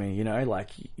raised me. You know, like,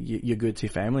 you're good to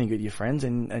your family, you're good to your friends,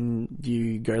 and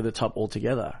you go to the top all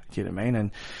together. Do you know what I mean?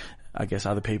 And I guess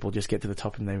other people just get to the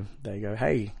top and they go,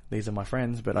 hey, these are my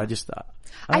friends. But I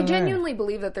genuinely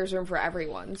believe that there's room for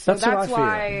everyone. So that's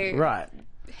why... Right.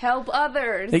 Help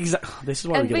others. Exactly. This is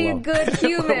why we get along. And be a good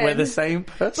human. We're the same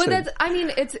person. But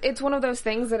it's one of those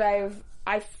things that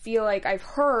I feel like I've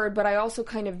heard, but I also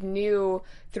kind of knew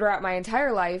throughout my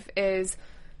entire life is,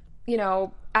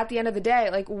 at the end of the day,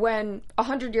 like, when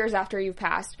 100 years after you've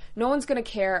passed, no one's going to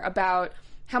care about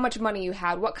how much money you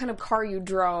had, what kind of car you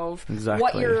drove, exactly.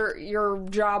 what your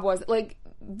job was. Like,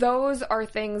 those are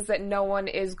things that no one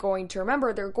is going to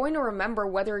remember. They're going to remember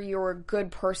whether you're a good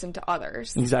person to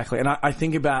others. Exactly. And I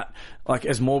think about, like,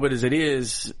 as morbid as it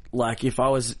is, like, if I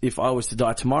was to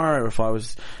die tomorrow, or if I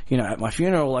was, at my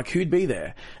funeral, like, who'd be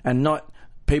there? And not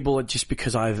people just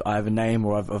because I have a name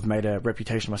or I've made a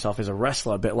reputation of myself as a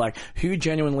wrestler, but, like, who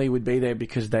genuinely would be there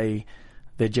because they're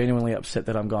genuinely upset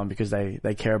that I'm gone, because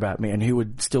they care about me, and who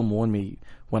would still mourn me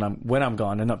when I'm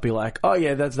gone, and not be like, oh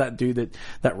yeah, that's that dude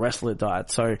that wrestler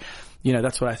died. So,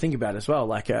 that's what I think about as well.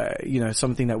 Like,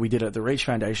 something that we did at the Reach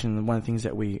Foundation, one of the things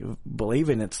that we believe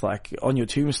in, it's like, on your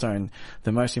tombstone,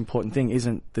 the most important thing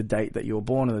isn't the date that you were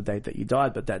born or the date that you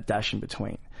died, but that dash in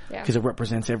between. Because it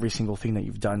represents every single thing that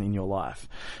you've done in your life.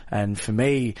 And for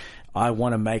me, I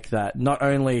want to make that, not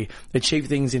only achieve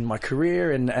things in my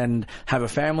career and have a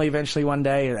family eventually one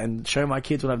day and show my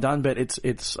kids what I've done, but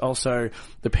it's also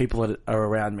the people that are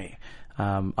around me.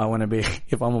 I want to be,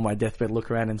 if I'm on my deathbed,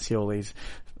 look around and see all these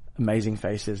amazing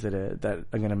faces that are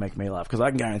going to make me laugh, because I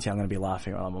can guarantee I'm going to be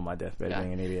laughing while I'm on my deathbed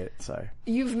being an idiot. So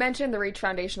you've mentioned the Reach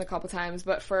Foundation a couple times,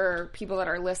 but for people that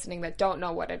are listening that don't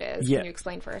know what it is, can you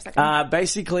explain for a second?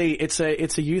 Basically, it's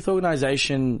a youth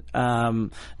organization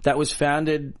that was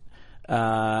founded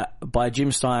by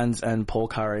Jim Steins and Paul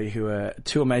Curry, who are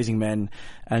two amazing men.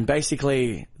 And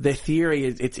basically, their theory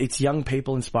is it's young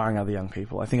people inspiring other young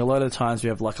people. I think a lot of the times we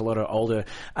have, like, a lot of older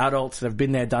adults that have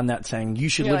been there, done that, saying you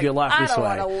should live your life this way.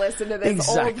 I don't want to listen to this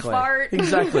old fart.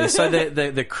 Exactly. So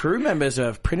the crew members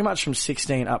are pretty much from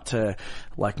 16 up to,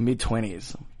 like,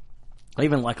 mid-20s.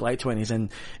 Even, like, late 20s. And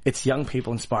it's young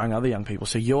people inspiring other young people.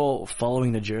 So you're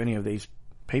following the journey of these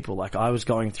people. Like, I was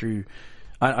going through...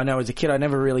 I know as a kid I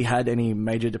never really had any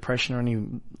major depression or any,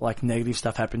 like, negative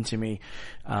stuff happen to me.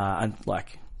 And,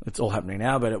 like, it's all happening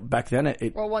now, but back then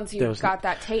once you got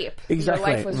that tape.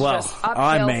 Exactly. Your life was just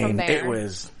uphill from there. It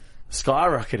was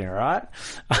skyrocketing, right?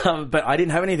 But I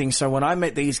didn't have anything. So when I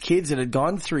met these kids that had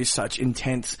gone through such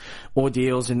intense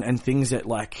ordeals and things that,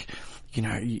 like,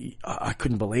 I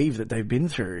couldn't believe that they've been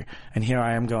through. And here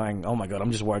I am going, oh my God,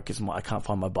 I'm just worried because I can't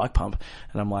find my bike pump.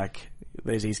 And I'm like,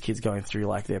 there's these kids going through,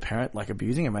 like, their parent, like,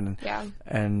 abusing them.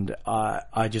 And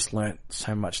I just learnt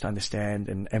so much to understand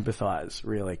and empathize,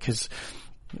 really, because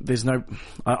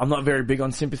I'm not very big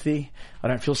on sympathy. I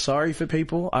don't feel sorry for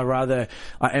people. I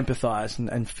empathize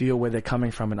and feel where they're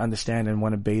coming from and understand and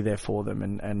want to be there for them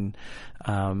and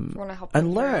want to help them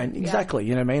and learn. Exactly.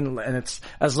 You know what I mean? And it's,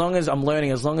 as long as I'm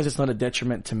learning, as long as it's not a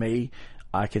detriment to me,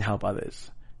 I can help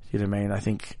others. You know what I mean? I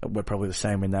think we're probably the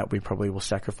same in that we probably will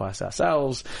sacrifice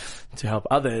ourselves to help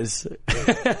others.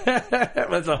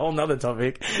 That's a whole nother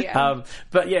topic. Yeah.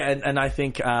 But yeah, and I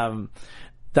think,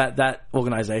 that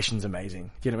organization's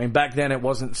amazing. You know what I mean? Back then it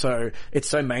wasn't it's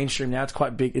so mainstream now. It's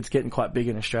quite big. It's getting quite big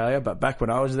in Australia. But back when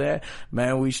I was there,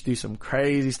 man, we used to do some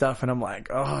crazy stuff. And I'm like,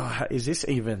 oh, is this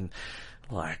even,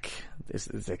 like, is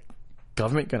it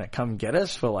government going to come get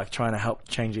us for like trying to help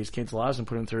change these kids' lives and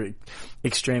put them through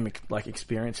extreme like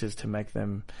experiences to make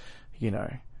them, you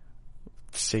know,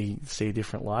 see a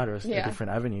different light or a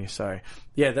different avenue. So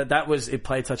yeah, it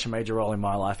played such a major role in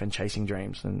my life and chasing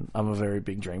dreams. And I'm a very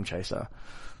big dream chaser,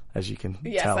 as you can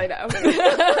tell. Yes, I know.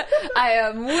 I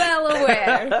am well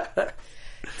aware.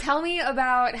 Tell me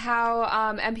about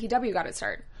how MPW got its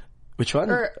start. Which one?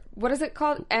 Or what is it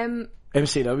called?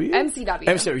 MCW?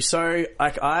 MCW. So,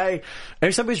 like,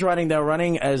 they were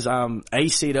running as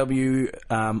ACW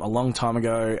a long time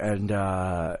ago, and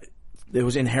it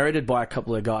was inherited by a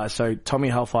couple of guys. So Tommy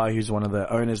Hellfire, who's one of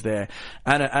the owners there,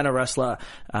 and a wrestler,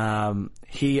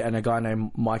 he and a guy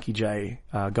named Mikey J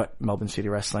got Melbourne City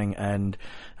Wrestling, and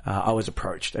I was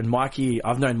approached. And Mikey,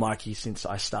 I've known Mikey since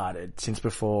I started, since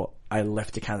before I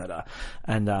left to Canada.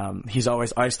 And I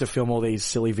used to film all these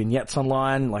silly vignettes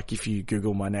online. Like if you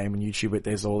Google my name and YouTube it,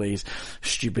 there's all these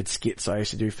stupid skits I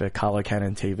used to do for Carlo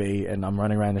Cannon TV, and I'm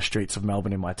running around the streets of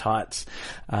Melbourne in my tights.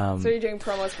 So you're doing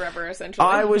promos forever, essentially.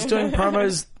 I was doing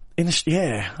promos. I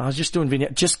was just doing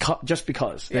vignettes just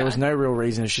because. There was no real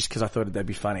reason. It's just because I thought they'd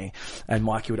be funny. And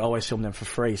Mikey would always film them for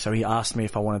free. So he asked me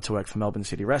if I wanted to work for Melbourne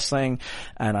City Wrestling.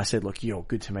 And I said, look, you're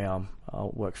good to me. I'll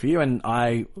work for you. And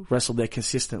I wrestled there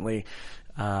consistently,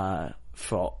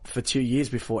 for 2 years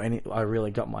before I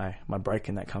really got my break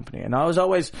in that company. And I was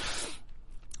always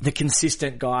the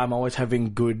consistent guy. I'm always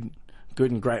having good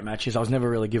and great matches. I was never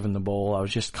really given the ball. I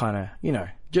was just kind of,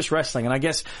 just wrestling. And I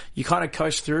guess you kind of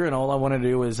coast through, and all I want to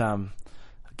do was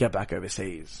get back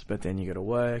overseas. But then you got to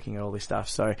work and all this stuff.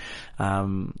 So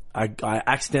I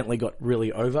accidentally got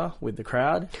really over with the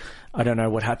crowd. I don't know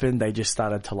what happened. They just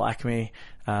started to like me.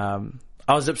 I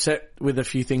was upset with a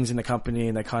few things in the company,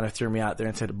 and they kind of threw me out there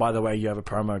and said, by the way, you have a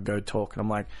promo, go talk. And I'm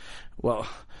like, well,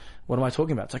 what am I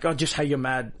talking about? It's like, just how you're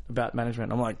mad about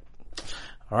management. I'm like,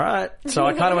 all right. So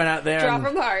I kind of went out there. Drop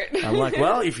from the heart. I'm like,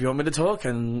 well, if you want me to talk,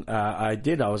 and I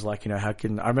did. I was like, I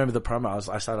remember the promo.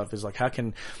 I started off as like, how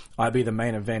can I be the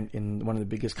main event in one of the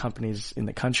biggest companies in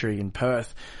the country in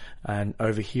Perth, and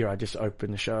over here I just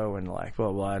opened the show, and like,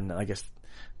 well, and I guess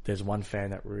there's one fan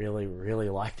that really, really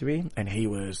liked me, and he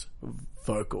was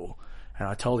vocal. And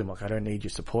I told him, like, I don't need your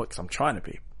support because I'm trying to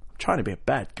be a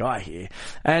bad guy here.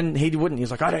 And he wouldn't. He was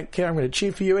like, I don't care. I'm going to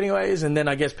cheer for you anyways. And then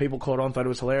I guess people caught on, thought it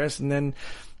was hilarious. And then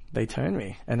they turned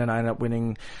me. And then I ended up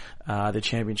winning the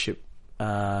championship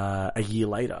a year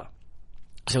later.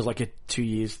 So it was like a 2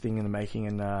 years thing in the making.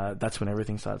 And that's when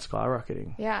everything started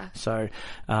skyrocketing. Yeah. So,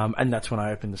 and that's when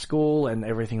I opened the school, and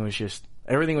everything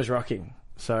was rocking.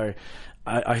 So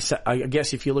I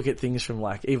guess if you look at things from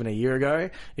like even a year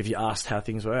ago, if you asked how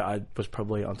things were, I was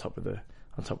probably on top of the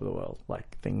world.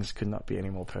 Like, things could not be any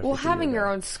more perfect. Well, having your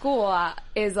own school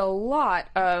is a lot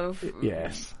of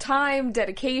time,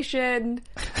 dedication.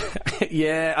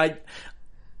 Yeah,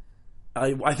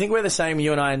 I think we're the same,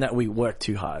 you and I, in that we work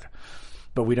too hard.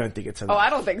 But we don't think it's enough. Oh, I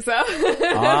don't think so.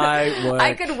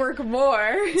 I could work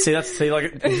more. Exactly.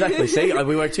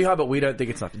 We work too hard, but we don't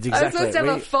think it's enough. Exactly. I was supposed to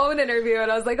have a phone interview, and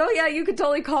I was like, oh yeah, you could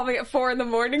totally call me at 4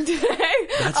 a.m. today.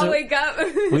 I'll wake up.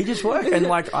 We just work, and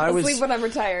like I'll sleep when I'm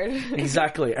retired.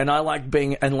 Exactly. And I like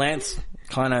and Lance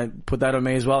kind of put that on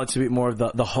me as well. It's a bit more of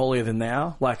the holier than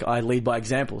thou. Like, I lead by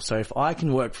example. So if I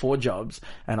can work 4 jobs,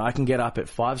 and I can get up at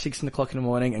 5, 6 o'clock in the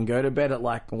morning and go to bed at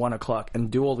like 1 o'clock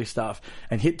and do all this stuff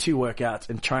and hit 2 workouts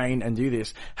and train and do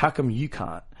this, how come you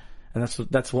can't? And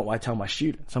that's what I tell my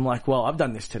students. I'm like, well, I've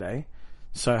done this today,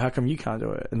 so how come you can't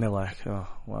do it? And they're like, oh,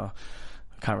 well,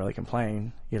 I can't really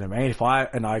complain. You know what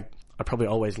I mean? I probably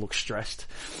always look stressed,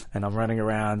 and I'm running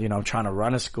around, I'm trying to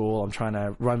run a school, I'm trying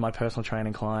to run my personal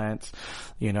training clients,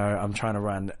 I'm trying to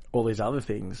run all these other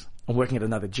things. I'm working at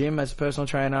another gym as a personal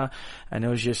trainer, and it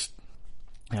was just,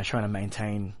 trying to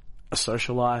maintain a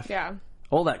social life. Yeah.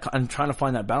 All that, and trying to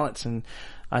find that balance. And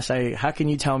I say, how can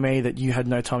you tell me that you had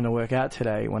no time to work out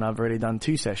today when I've already done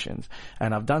 2 sessions,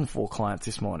 and I've done 4 clients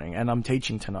this morning, and I'm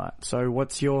teaching tonight? So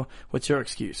what's your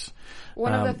excuse?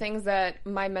 One of the things that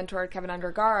my mentor, Kevin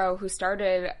Undergaro, who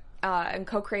started and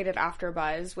co-created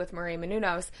AfterBuzz with Marie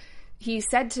Menounos, he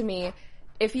said to me,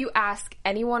 if you ask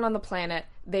anyone on the planet,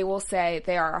 they will say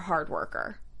they are a hard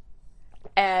worker.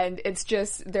 And it's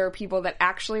just, there are people that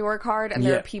actually work hard, and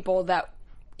there are people that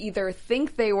either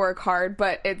think they work hard,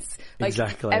 but it's like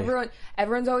exactly.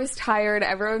 everyone's always tired,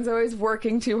 everyone's always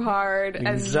working too hard.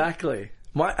 Exactly.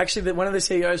 One of the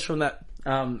CEOs from that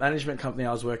management company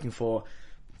I was working for,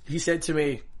 he said to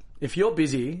me, if you're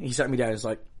busy, he sat me down, he's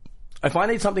like, if I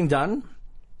need something done,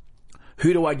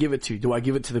 who do I give it to? Do I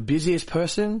give it to the busiest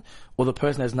person or the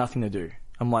person that has nothing to do?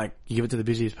 I'm like, you give it to the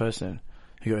busiest person.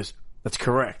 He goes, That's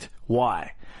correct.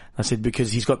 Why? I said,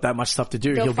 because he's got that much stuff to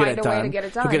do. He'll get it done. Way to get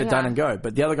it done. He'll get it done and go.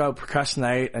 But the other guy will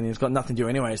procrastinate and he's got nothing to do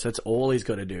anyway, so it's all he's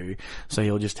got to do. So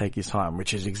he'll just take his time,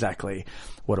 which is exactly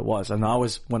what it was. And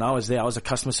when I was there, I was a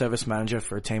customer service manager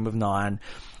for a team of 9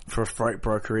 for a freight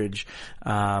brokerage.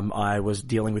 I was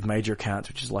dealing with major accounts,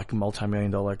 which is like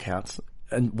multi-million-dollar accounts.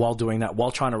 And while doing that,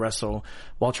 while trying to wrestle,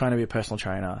 while trying to be a personal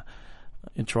trainer,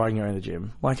 and trying to own the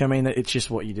gym. Like, I mean, it's just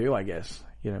what you do, I guess.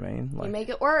 You know what I mean? Like, you make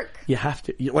it work. You have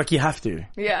to. You have to.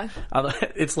 Yeah.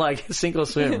 It's like sink or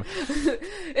swim.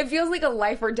 It feels like a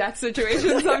life or death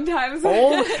situation sometimes.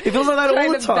 It feels like that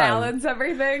all the time. Trying to balance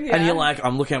everything. Yeah. And you're like,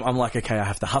 I'm like, okay, I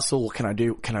have to hustle. What can I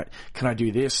do? Can I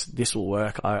do this? This will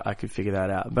work. I could figure that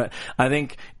out. But I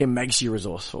think it makes you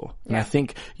resourceful. And I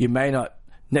think you may not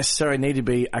necessarily need to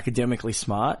be academically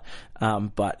smart,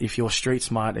 but if you're street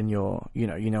smart and you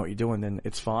know what you're doing, then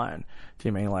it's fine. Do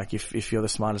you mean like if you're the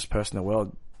smartest person in the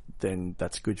world, then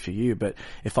that's good for you. But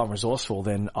if I'm resourceful,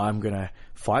 then I'm gonna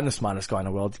find the smartest guy in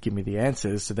the world to give me the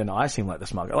answers. So then I seem like the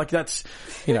smart guy. Like that's,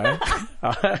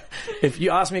 if you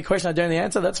ask me a question I don't know the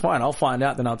answer, that's fine. I'll find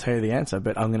out, then I'll tell you the answer.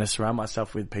 But I'm gonna surround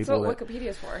myself with people. That's what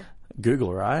Wikipedia's for.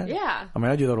 Google, right? Yeah. I mean,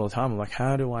 I do that all the time. I'm like,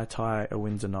 how do I tie a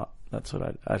Windsor knot? That's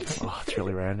what it's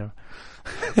really random.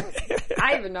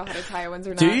 I even know how to tie a Windsor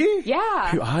knot. Do you?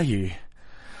 Yeah. Who are you?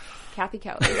 Kathy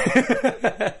Kelly.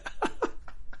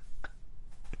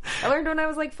 I learned when I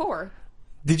was like 4.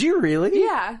 Did you really?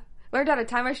 Yeah. Learned how to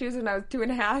tie my shoes when I was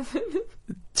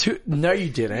 2.5. No, you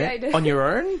didn't. Yeah, I did. On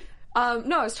your own?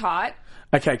 No, I was taught.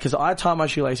 Okay, because I tie my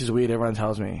shoelaces weird, everyone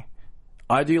tells me.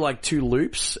 I do like 2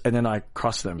 loops and then I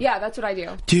cross them. Yeah, that's what I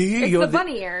do. Do you? It's the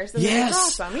bunny ears. And yes.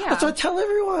 cross them. Yeah. That's what I tell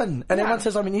everyone. And everyone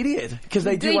says I'm an idiot. Because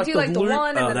they do like the loop.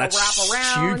 One and then that's they'll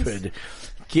wrap around. Stupid.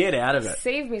 Get out of it.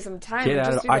 Save me some time. Get out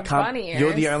just of it. do the bunny ears.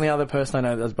 You're the only other person I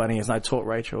know that does bunny ears. And I taught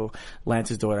Rachel,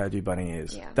 Lance's daughter, how to do bunny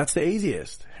ears. Yeah. That's the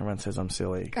easiest. Everyone says I'm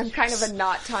silly. I'm kind of a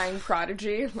knot tying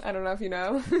prodigy. I don't know if you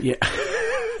know. Yeah.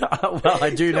 Well,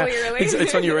 I do know.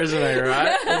 It's on your resume,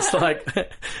 right? It's like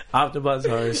AfterBuzz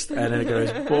host, and then it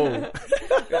goes boom.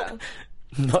 Yeah.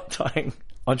 Knot tying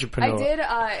entrepreneur. I did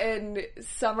in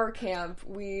summer camp.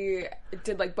 We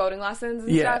did like boating lessons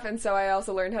and stuff, and so I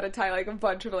also learned how to tie like a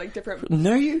bunch of like different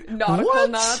nautical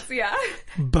knots. Yeah,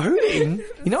 boating.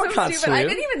 You know, I can't swim. I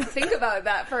didn't even think about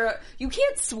that. You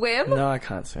can't swim. No, I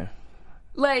can't swim.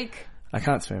 I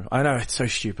can't swim. I know, it's so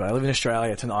stupid. I live in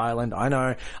Australia. It's an island. I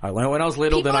know. I learned when I was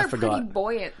little, then I forgot. People are pretty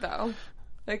buoyant, though.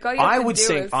 Like, all you I have would to do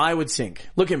sink. is... I would sink.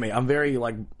 Look at me. I'm very,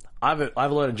 like, I have a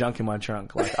lot of junk in my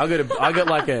trunk. Like, I've got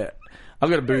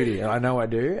a booty, and I know I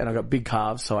do, and I've got big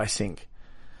calves, so I sink.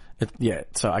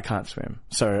 So I can't swim.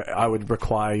 So I would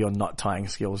require your knot tying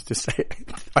skills to say it.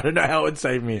 I don't know how it would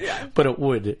save me, but it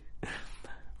would.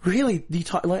 Really? Do you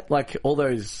tie, like all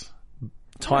those...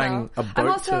 tying a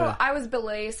boat I was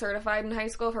belay certified in high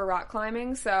school for rock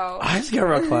climbing, so... I used to go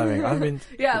rock climbing. I mean...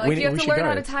 Yeah, like you have to learn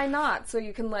how to tie knots so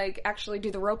you can like actually do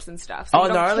the ropes and stuff. So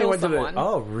I only went to the...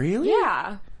 Oh, really?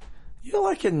 Yeah. You're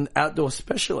like an outdoor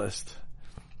specialist.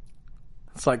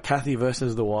 It's like Kathy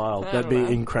versus the Wild. That'd be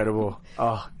incredible.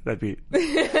 Oh, that'd be...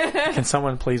 Can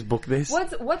someone please book this?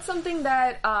 What's something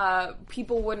that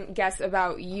people wouldn't guess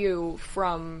about you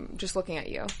from just looking at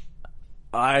you?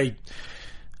 I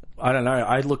don't know.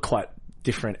 I look quite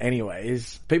different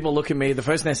anyways. People look at me, the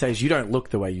first thing they say is, you don't look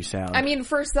the way you sound. I mean,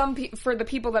 for the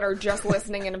people that are just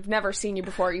listening and have never seen you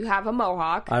before, you have a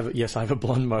mohawk. I have a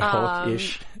blonde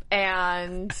mohawk-ish.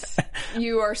 And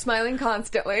you are smiling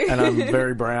constantly. And I'm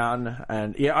very brown.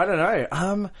 And yeah, I don't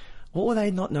know. What would they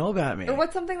not know about me? Or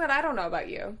what's something that I don't know about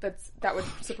you that would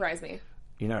surprise me?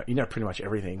 You know pretty much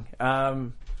everything.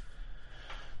 You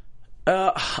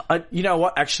know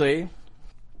what, actually...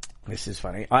 This is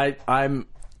funny. I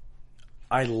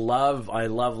love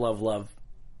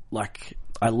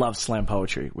slam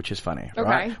poetry, which is funny,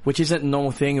 right? Which isn't a normal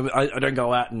thing. I don't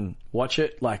go out and watch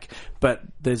it, but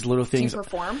there's little things. Do you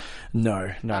perform?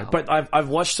 No. Oh. But I've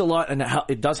watched a lot, and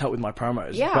it does help with my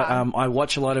promos. Yeah. But I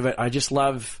watch a lot of it. I just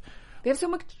love. They have so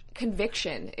much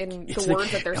conviction in the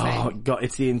words that they're saying. Oh God,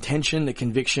 it's the intention, the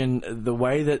conviction, the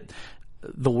way that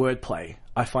the wordplay.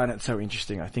 I find it so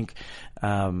interesting. I think.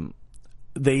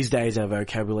 These days our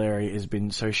vocabulary has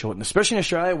been so short, and especially in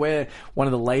Australia, we're one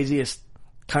of the laziest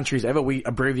countries ever. We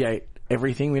abbreviate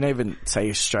everything. We don't even say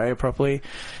Australia properly.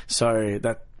 So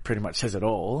that pretty much says it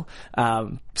all.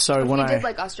 So if when you did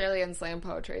like Australian slam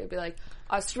poetry, it'd be like,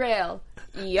 Australia.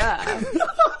 Yeah.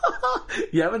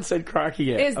 You haven't said crikey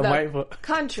yet. Is the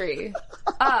country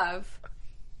of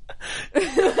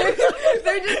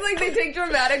They're just like, they take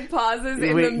dramatic pauses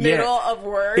in the middle of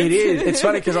words. It is. It's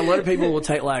funny because a lot of people will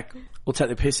take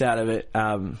the piss out of it.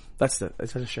 Is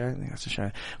that a show? I think that's a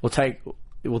show.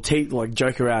 We'll like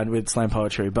joke around with slam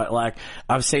poetry, but like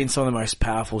I've seen some of the most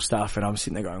powerful stuff and I'm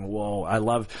sitting there going, whoa, I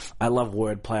love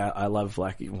wordplay. I love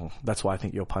that's why I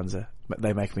think your puns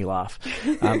they make me laugh.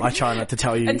 I try not to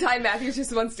tell you. And Ty Matthews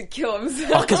just wants to kill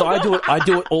himself. Because I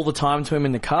do it all the time to him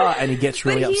in the car and he gets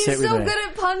really upset with me. But he's so good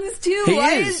at puns too.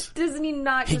 Doesn't he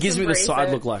not just He gives me the side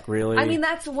look like, really? I mean,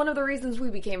 that's one of the reasons we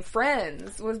became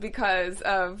friends, was because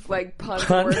of like puns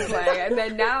and wordplay. And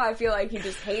then now I feel like he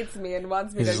just hates me and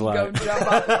wants me to go jump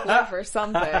off a cliff or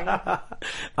something.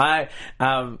 I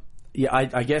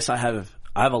guess I have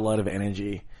a lot of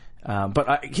energy.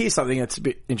 But here's something that's a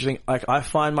bit interesting. Like, I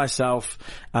find myself,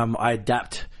 I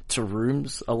adapt to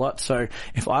rooms a lot. So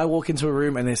if I walk into a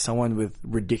room and there's someone with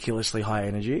ridiculously high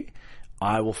energy,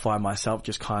 I will find myself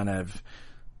just kind of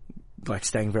like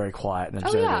staying very quiet and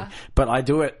observing. Yeah. But I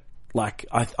do it like,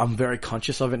 I'm very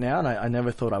conscious of it now, and I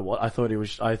never thought I was. I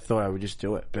thought I would just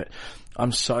do it, but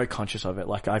I'm so conscious of it.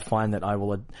 Like, I find that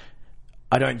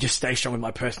I don't just stay strong with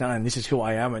my personality and this is who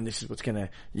I am and this is what's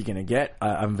you're gonna get.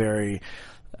 I'm very,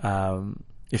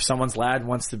 if someone's loud,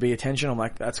 wants to be attention, I'm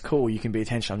like, that's cool, you can be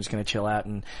attention, I'm just going to chill out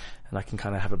and I can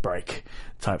kind of have a break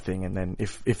type thing. And then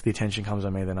if the attention comes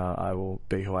on me, then I will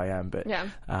be who I am. But,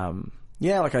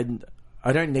 like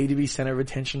I don't need to be center of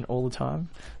attention all the time,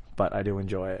 but I do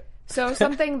enjoy it. So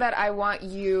something that I want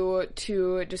you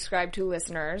to describe to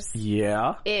listeners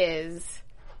is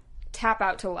tap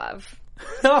out to love.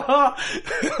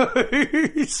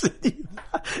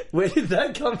 Where did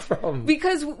that come from?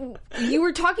 Because you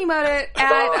were talking about it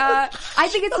at, I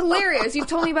think it's hilarious. You've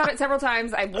told me about it several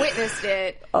times. I've witnessed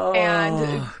it.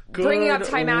 And bringing up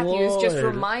Ty Matthews just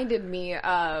reminded me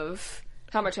of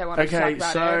how much I wanted to talk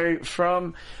about it. Okay, so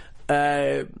from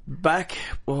back,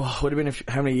 would have been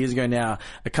how many years ago now,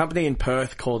 a company in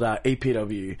Perth called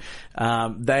EPW.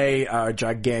 They are a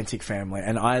gigantic family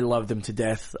and I love them to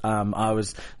death. I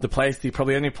was the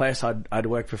probably only place I'd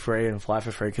work for free and fly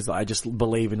for free because I just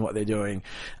believe in what they're doing.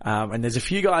 And there's a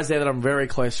few guys there that I'm very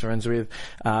close friends with.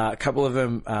 A couple of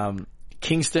them,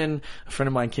 Kingston, a friend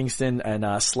of mine, Kingston,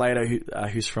 and Slater,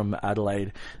 who's from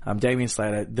Adelaide, Damien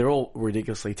Slater. They're all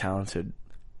ridiculously talented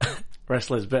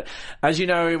wrestlers, but as you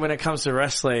know, when it comes to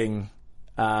wrestling,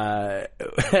 can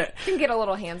get a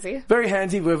little handsy. Very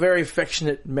handsy. We're very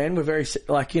affectionate men. We're very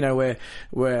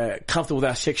we're comfortable with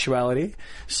our sexuality.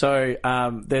 So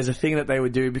there's a thing that they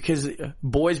would do because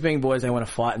boys being boys, they want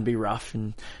to fight and be rough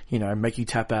and make you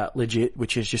tap out legit,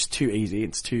 which is just too easy.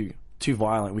 It's too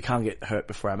violent. We can't get hurt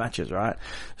before our matches, right?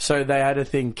 So they had a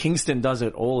thing. Kingston does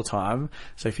it all the time.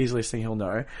 So if he's listening, he'll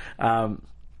know.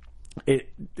 He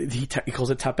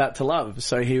calls it tap out to love.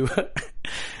 So he'll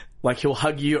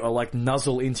hug you or like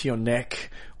nuzzle into your neck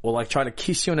or like try to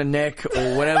kiss you on the neck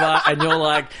or whatever, and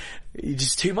you're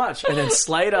just too much. And then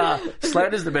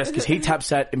Slater's the best because he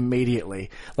taps out immediately.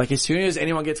 Like as soon as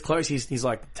anyone gets close, he's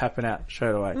like tapping out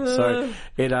straight away. So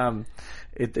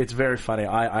it's very funny.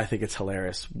 I think it's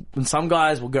hilarious. And some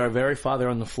guys will go very far. They're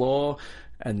on the floor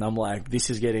and I'm like, this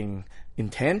is getting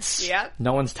intense. Yeah.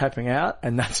 No one's tapping out,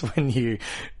 and that's when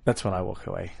I walk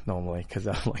away normally because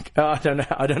I'm like, I don't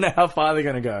know how far they're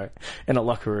going to go in a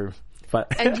locker room.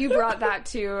 But and you brought that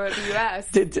to the US.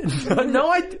 Did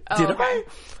I?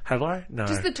 Have I? No.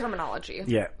 Just the terminology.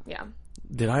 Yeah. Yeah.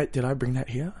 Did I bring that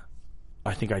here?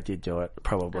 I think I did do it.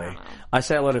 Probably. I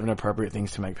say a lot of inappropriate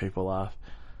things to make people laugh.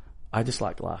 I just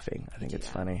like laughing. I think it's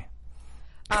funny.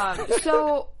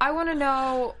 So I want to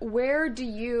know, where do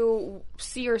you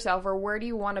see yourself, or where do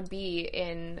you want to be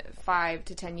in 5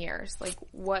 to 10 years? Like,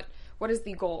 what is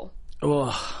the goal?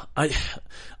 Well, I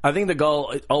think the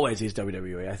goal always is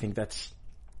WWE. I think that's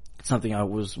something I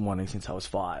was wanting since I was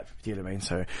 5. Do you know what I mean?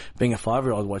 So being a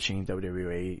 5-year-old watching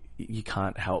WWE, you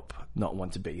can't help not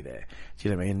want to be there. Do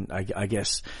you know what I mean? I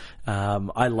guess,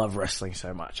 I love wrestling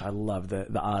so much. I love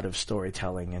the art of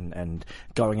storytelling and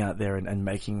going out there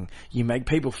and you make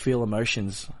people feel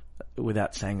emotions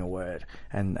without saying a word.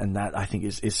 And that I think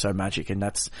is so magic. And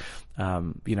that's,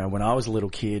 when I was a little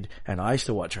kid and I used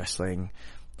to watch wrestling,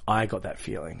 I got that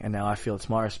feeling. And now I feel it's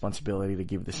my responsibility to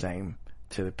give the same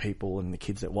to the people and the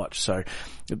kids that watch. So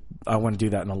I want to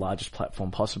do that in the largest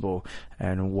platform possible.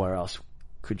 And where else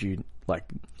could you,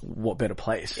 what better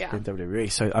place than WWE?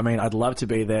 So, I mean, I'd love to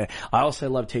be there. I also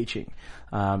love teaching,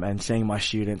 and seeing my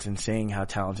students and seeing how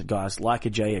talented guys like a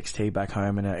JXT back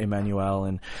home and Emmanuel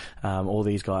and, all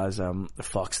these guys,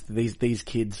 Fox, these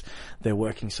kids, they're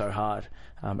working so hard,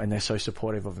 and they're so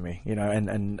supportive of me,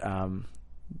 and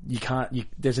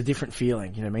there's a different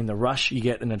feeling, you know what I mean? The rush you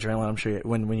get in adrenaline, I'm sure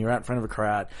when you're out in front of a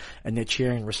crowd and they're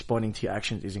cheering, responding to your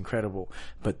actions is incredible.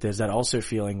 But there's that also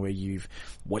feeling where you've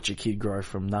watched your kid grow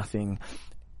from nothing,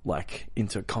 like,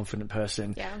 into a confident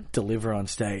person, deliver on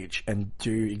stage and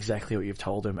do exactly what you've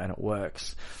told them and it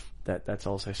works. That's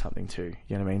also something too,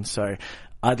 you know what I mean? So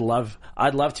I'd love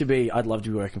to be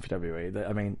working for WWE.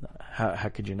 I mean, how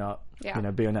could you not, you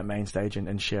know, be on that main stage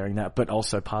and sharing that, but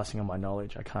also passing on my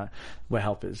knowledge. We're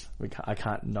helpers. I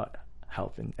can't not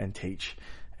help and teach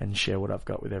and share what I've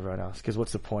got with everyone else. Cause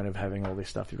what's the point of having all this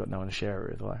stuff you've got no one to share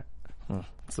it with? Like,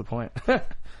 what's the point?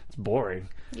 It's boring.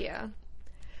 Yeah.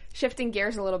 Shifting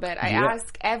gears a little bit, I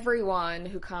ask everyone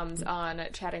who comes on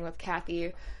Chatting with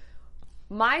Kathy,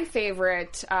 my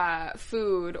favorite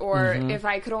food, or if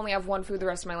I could only have one food the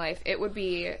rest of my life, it would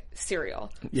be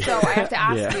cereal. Yeah. So I have to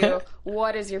ask you,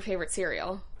 what is your favorite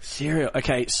cereal? Cereal.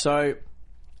 Okay, so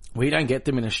we don't get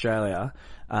them in Australia,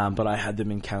 but I had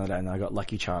them in Canada, and I got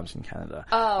Lucky Charms in Canada.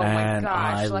 Oh and my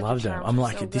gosh, I love them. I'm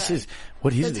like, so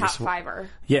what is the this? Top fiver.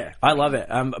 Yeah, I love it.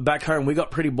 Back home, we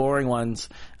got pretty boring ones.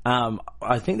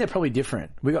 I think they're probably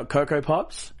different. We got Cocoa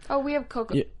Pops. Oh, we have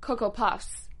Cocoa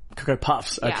Puffs. Cocoa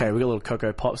Puffs. Okay, we got little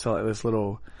Cocoa Pops, so like this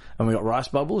little, and we got Rice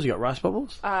Bubbles. You got Rice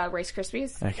Bubbles? Rice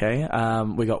Krispies. Okay.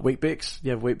 We got Wheat Bix.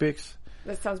 You have Wheat Bix?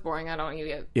 That sounds boring. I don't want you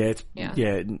to get.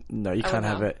 No, you can't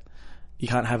have it. You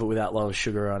can't have it without a lot of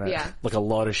sugar on it. Yeah. Like a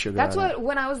lot of sugar That's on what, it.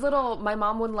 when I was little, my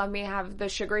mom wouldn't let me have the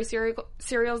sugary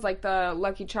cereals like the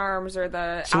Lucky Charms or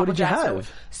the So Apple what did you Jacks.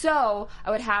 have? So I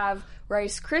would have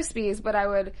Rice Krispies, but I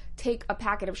would take a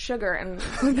packet of sugar and...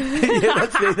 Yeah,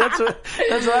 that's what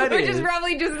I did. Which is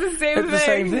probably just the same thing. It's the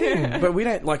same thing. But we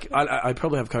don't, like, I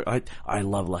probably have I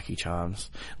love Lucky Charms.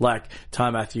 Like,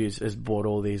 Ty Matthews has bought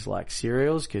all these, like,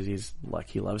 cereals because he's, like,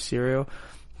 he loves cereal.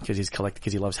 Because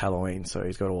he loves Halloween, so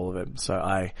he's got all of it. So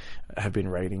I have been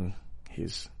raiding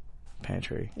his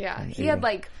pantry. Yeah, he had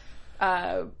like...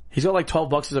 he's got like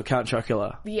 12 boxes of Count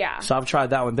Chocula. Yeah. So I've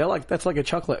tried that one. They're like, that's like a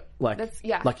chocolate, like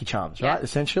Lucky Charms, right?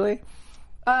 Essentially?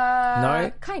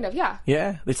 No? Kind of, yeah.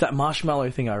 Yeah? It's that marshmallow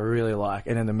thing I really like.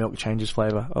 And then the milk changes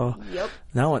flavour. Oh. Yep.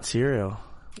 Now I want cereal.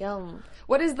 Yum.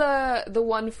 What is the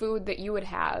one food that you would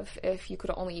have if you could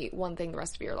only eat one thing the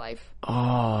rest of your life?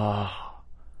 Oh...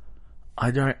 I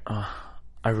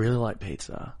really like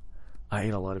pizza. I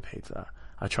eat a lot of pizza.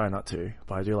 I try not to,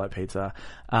 but I do like pizza.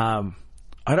 I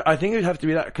think it'd have to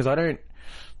be that because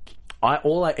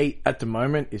all I eat at the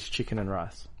moment is chicken and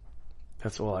rice.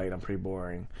 That's all I eat. I'm pretty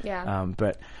boring. Yeah.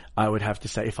 But I would have to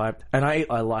say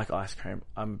I like ice cream.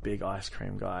 I'm a big ice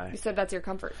cream guy. You said that's your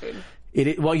comfort food.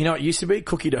 Well, you know, it used to be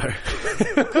cookie dough.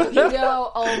 Cookie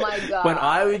dough, oh my god. When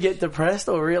I would get depressed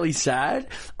or really sad,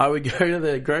 I would go to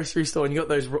the grocery store and you got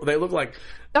those, they look like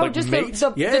just meat.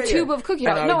 the tube of cookie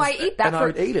dough. I eat that. I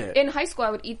would eat it. In high school,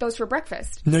 I would eat those for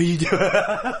breakfast. No, you do.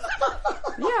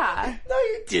 Yeah. No,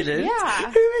 you didn't.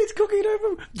 Yeah. Who eats cookie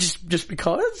dough just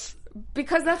because?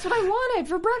 Because that's what I wanted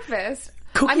for breakfast.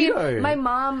 Cookie dough. My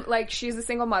mom, like, she's a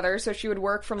single mother, so she would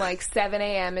work from, like, 7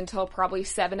 a.m. until probably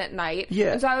 7 at night.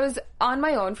 Yeah. And so I was on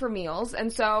my own for meals,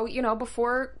 and so, you know,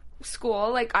 before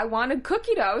school, like, I wanted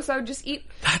cookie dough, so I would just eat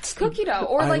cookie dough.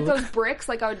 Or, like, those bricks,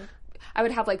 like, I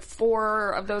would have like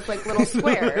 4 of those like little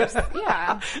squares.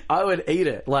 Yeah. I would eat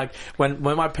it. Like when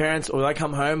my parents, or I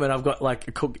come home and I've got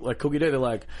like cookie dough, they're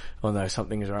like, oh no,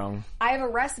 something's wrong. I have a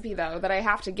recipe though that I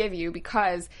have to give you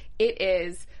because it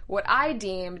is what I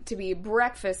deem to be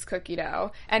breakfast cookie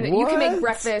dough. And you can make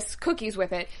breakfast cookies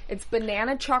with it. It's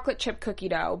banana chocolate chip cookie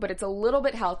dough, but it's a little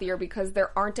bit healthier because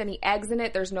there aren't any eggs in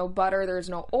it. There's no butter. There's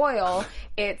no oil.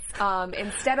 It's,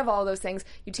 instead of all those things,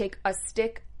 you take a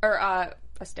stick or,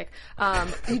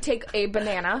 you take a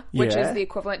banana, which is the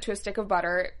equivalent to a stick of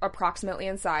butter, approximately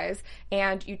in size,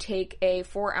 and you take a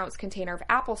 4-ounce container of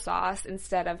applesauce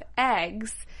instead of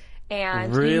eggs,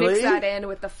 and you mix that in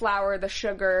with the flour, the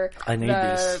sugar,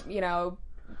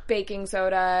 baking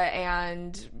soda,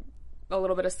 and a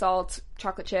little bit of salt,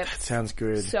 chocolate chips. That sounds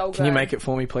good. So good. Can you make it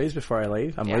for me, please, before I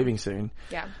leave? I'm leaving soon.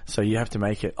 Yeah. So you have to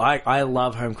make it. I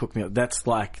love home cooked meal. That's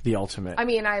like the ultimate. I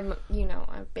mean, I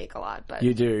bake a lot, but...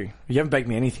 You do. You haven't baked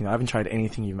me anything. I haven't tried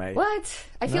anything you made. What?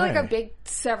 I feel like I've baked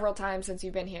several times since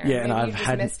you've been here. Yeah, Maybe you've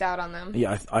just missed out on them.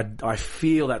 Yeah, I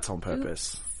feel that's on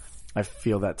purpose. I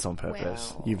feel that's on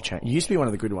purpose. Wow. You've changed. You used to be one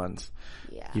of the good ones.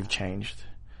 Yeah. You've changed.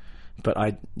 But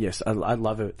I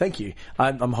love it. Thank you.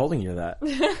 I'm holding you to that.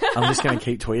 I'm just going to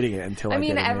keep tweeting it until I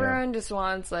get it. Everyone just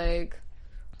wants like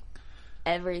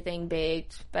everything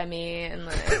baked by me, and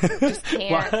like just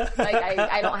can't. Like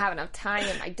I don't have enough time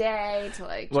in my day to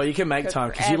like. Well, you can make time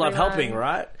because you love helping,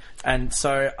 right? And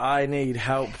so I need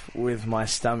help with my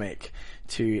stomach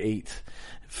to eat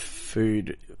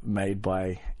food made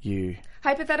by you.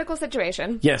 Hypothetical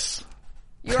situation. Yes.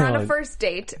 You're on a first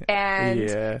date and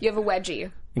Yeah. you have a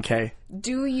wedgie. Okay.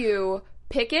 Do you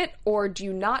pick it or do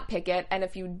you not pick it? And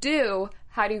if you do,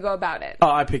 how do you go about it? Oh,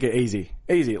 I pick it easy.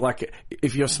 Easy. Like,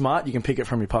 if you're smart, you can pick it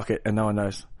from your pocket and no one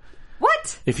knows.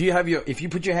 What? If you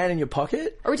put your hand in your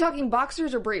pocket, Are we talking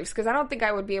boxers or briefs? Because I don't think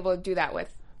I would be able to do that with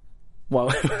well,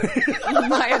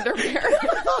 my underwear.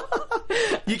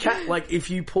 you can't, like, if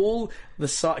you pull the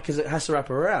side, because it has to wrap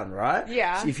around, right?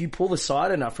 Yeah. So if you pull the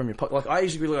side enough from your pocket, like, I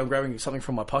usually be like, I'm grabbing something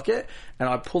from my pocket, and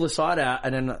I pull the side out,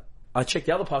 and then I check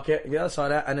the other pocket, the other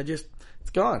side out, and it's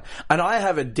gone. And I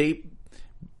have a deep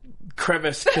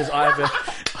crevice, because I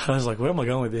was like, where am I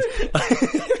going with this?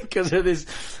 Because of this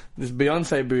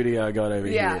Beyonce booty I got over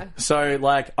here. So,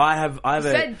 like, I have You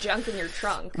said junk in your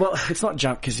trunk. well, it's not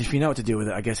junk, because if you know what to do with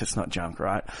it, I guess it's not junk,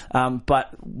 right?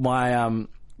 But my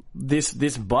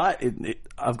this butt,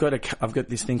 I've got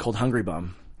this thing called hungry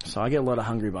bum. So I get a lot of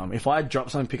hungry bum. If I drop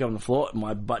something, pick up on the floor,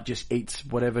 my butt just eats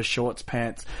whatever shorts,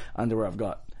 pants, underwear I've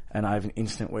got, and I have an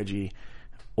instant wedgie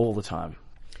all the time.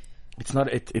 It's not.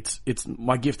 It's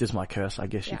my gift is my curse, I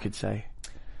guess you could say.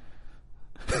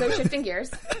 So shifting gears,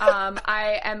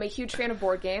 I am a huge fan of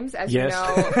board games, as Yes.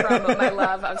 you know from my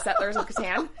love of Settlers of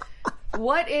Catan.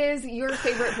 What is your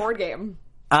favorite board game?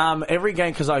 Every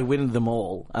game, because I win them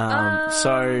all.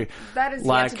 So That is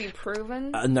like, yet to be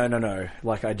proven. No.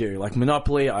 Like, I do. Like,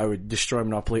 Monopoly, I would destroy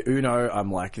Monopoly. Uno,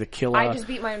 I'm like the killer. I just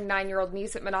beat my 9-year-old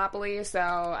niece at Monopoly, so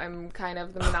I'm kind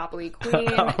of the Monopoly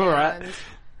queen. All right. And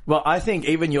Well, I think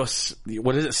even your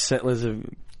what is it, Settlers of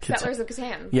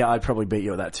Catan. Yeah, I'd probably beat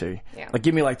you at that too. Yeah. Like,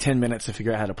 give me like 10 minutes to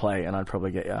figure out how to play, and I'd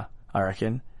probably get you. I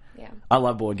reckon. Yeah. I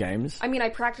love board games. I mean, I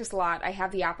practice a lot. I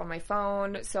have the app on my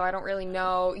phone, so I don't really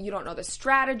know. You don't know the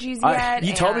strategies yet.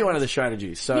 You told me one of the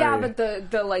strategies. So yeah, but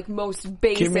the like most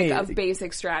basic of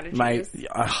basic strategies. mate,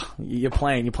 you're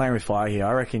playing with fire here.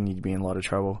 I reckon you'd be in a lot of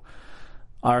trouble.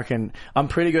 I reckon I'm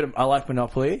pretty good. I like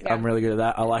Monopoly. Yeah. I'm really good at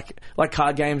that. I like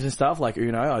card games and stuff, like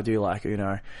Uno. I do like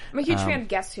Uno. I'm a huge fan of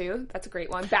Guess Who. That's a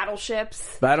great one.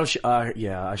 Battleships. Battleship.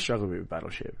 Yeah, I struggle with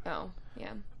Battleship. Oh,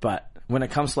 yeah. But when it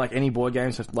comes to like any board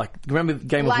games, like, remember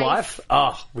Game Life. of Life?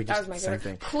 Oh, we That just was my same favorite.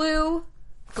 thing. Clue.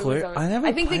 Clue?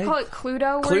 I think they call it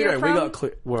Cluedo. Where you're Cluedo. from. We got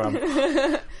Clue. Where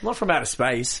I'm not from outer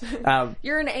space.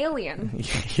 You're an alien.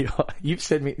 You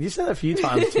said that a few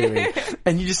times to me,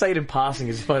 and you just say it in passing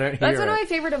as if I don't hear That's one of it. my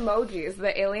favorite emojis: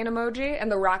 the alien emoji and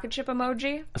the rocket ship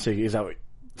emoji. So is that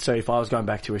so? If I was going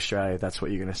back to Australia, that's what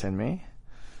you're going to send me?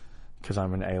 Because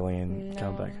I'm an alien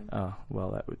going back. Oh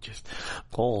well, that would just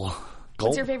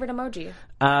What's your favorite emoji?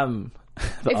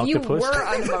 The if octopus. you were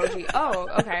an emoji. Oh,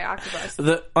 okay,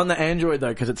 octopus. On the Android though,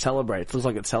 because it celebrates. It looks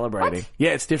like it's celebrating. What?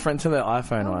 Yeah, it's different to the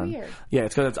iPhone one. Weird. Yeah,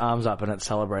 it's got its arms up and it's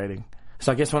celebrating.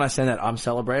 So I guess when I send that, I'm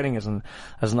celebrating as an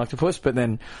octopus, but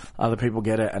then other people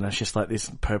get it and it's just like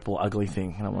this purple ugly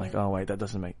thing, and I'm like, oh wait, that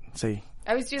doesn't make see.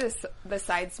 I always do the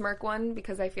side smirk one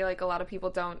because I feel like a lot of people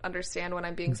don't understand when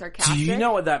I'm being sarcastic. Do you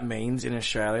know what that means in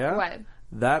Australia? What?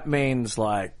 That means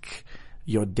like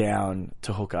you're down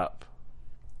to hook up.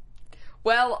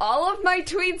 Well, all of my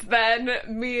tweets then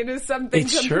mean something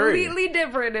It's completely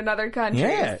different in other countries.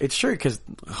 Yeah, it's true, because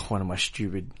one of my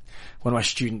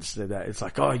students said that. It's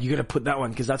like, oh, you got to put that one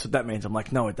because that's what that means. I'm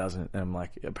like, no, it doesn't. And I'm like,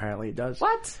 apparently it does.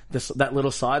 What? That little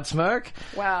side smirk.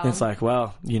 Wow. And it's like,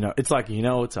 well, it's like,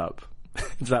 what's up.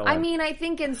 It's that one. I mean, I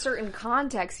think in certain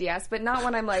contexts, yes, but not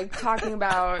when I'm like talking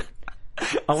about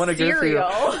I want to go through. cereal.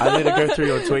 I need to go through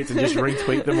your tweets and just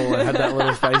retweet them all and have that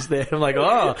little face there. I'm like,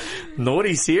 oh,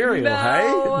 naughty cereal,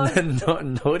 No. hey?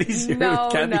 Naughty cereal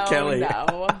with Kathy Kelly.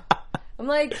 No. I'm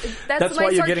like, that's my why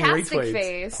you're getting sarcastic retweets.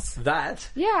 face. That?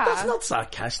 Yeah. That's not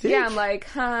sarcastic. Yeah, I'm like,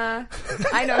 huh,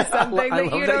 I know something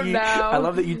that you don't know. I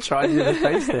love that you tried to do the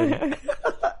face thing.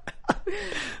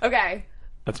 Okay.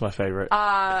 That's my favorite.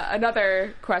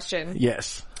 Another question.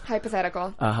 Yes.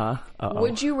 Hypothetical. Uh-huh. Uh-oh.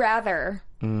 Would you rather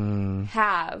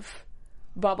have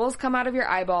bubbles come out of your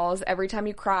eyeballs every time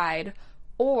you cried,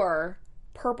 or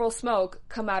purple smoke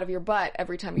come out of your butt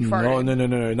every time you farted?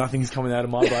 No. Nothing's coming out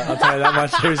of my butt. I'll tell you that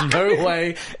much. There's no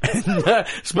way. And,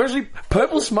 especially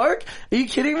purple smoke? Are you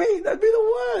kidding me? That'd be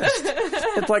the worst.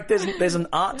 It's like there's an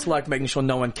art to like making sure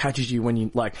no one catches you when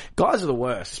you, like, guys are the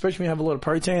worst. Especially when you have a lot of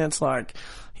protein. It's like,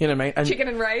 You know what I mean? And, Chicken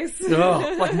and rice.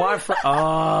 oh, like my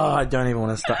I don't even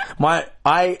want to start.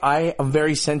 I am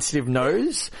very sensitive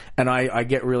nose, and I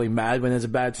get really mad when there's a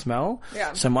bad smell.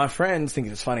 Yeah. So my friends think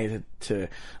it's funny to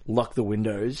lock the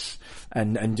windows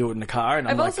and do it in the car. And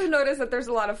I've I'm also noticed that there's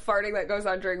a lot of farting that goes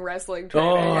on during wrestling training.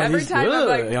 oh, Every time I'm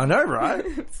like I know, right?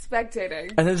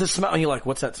 spectating. And there's a smell, and you're like,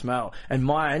 what's that smell? And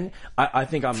mine, I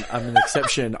think I'm an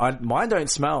exception. Mine don't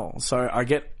smell, so I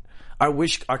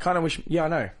kind of wish, yeah, I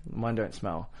know, mine don't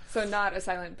smell. So not a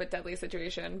silent but deadly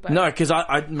situation. But No, because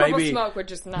I maybe smoke would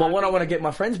just not. Well, when I want to get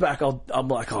my friends back, I'm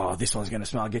like, oh, this one's going to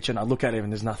smell. I'll get you, and I look at it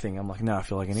and there's nothing. I'm like, no, I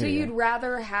feel like an idiot. So you'd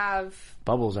rather have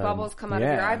bubbles come out of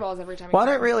your eyeballs every time. Well, I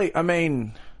don't really. I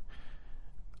mean,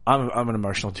 I'm an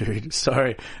emotional dude,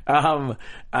 so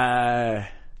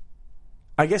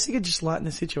I guess you could just lighten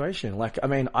the situation. Like, I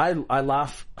mean, I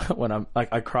laugh when I'm like,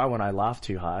 I cry when I laugh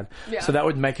too hard. Yeah. So that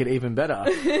would make it even better.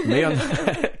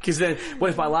 Because then, what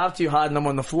if I laugh too hard and I'm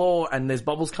on the floor and there's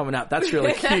bubbles coming out? That's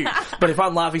really cute. But if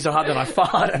I'm laughing so hard that I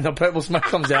fart and the purple smoke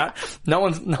comes out, no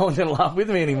one's gonna laugh with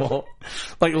me anymore.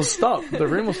 Like, it'll stop. The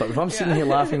room will stop. If I'm sitting here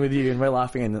laughing with you and we're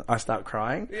laughing and I start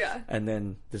crying, and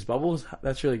then there's bubbles,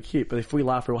 that's really cute. But if we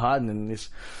laugh real hard and then this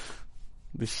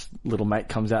little mate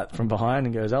comes out from behind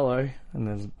and goes, hello, and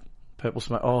there's purple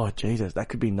smoke. Oh, Jesus, that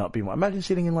could not be my... Imagine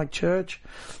sitting in, like, church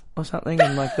or something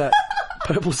and, like, that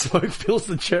purple smoke fills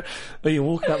the church. Or you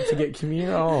walk up to get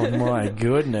communion. Oh, my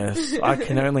goodness. I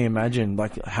can only imagine,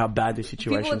 like, how bad the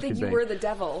situation could be. People would think you were the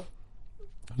devil.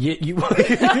 Yeah, you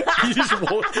just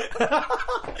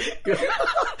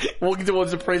walking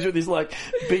towards the priest with this, like,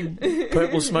 big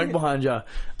purple smoke behind you. And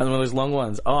one of those long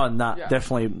ones. Oh, nah,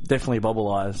 definitely bubble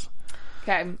eyes.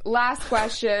 Okay, last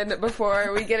question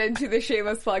before we get into the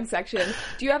shameless plug section.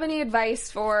 Do you have any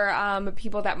advice for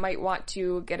people that might want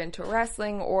to get into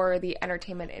wrestling or the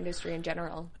entertainment industry in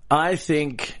general? I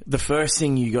think the first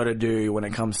thing you got to do when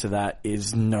it comes to that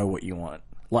is know what you want.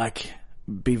 Like,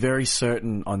 be very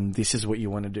certain on this is what you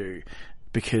want to do.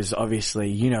 Because obviously,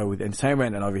 you know, with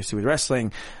entertainment and obviously with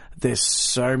wrestling, there's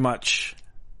so much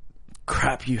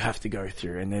crap you have to go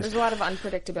through, and there's a lot of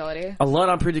unpredictability. A lot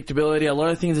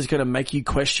of things that's going to make you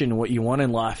question what you want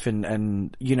in life,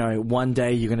 and you know, one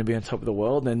day you're going to be on top of the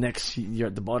world, and the next you're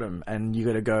at the bottom, and you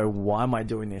got to go, why am I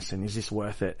doing this, and is this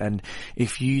worth it? And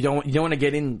if you don't want to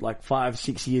get in like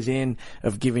 5-6 years in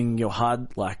of giving your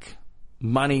hard, like,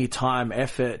 money, time,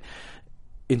 effort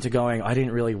into going, I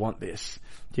didn't really want this.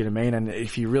 Do you know what I mean? And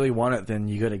if you really want it, then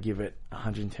you got to give it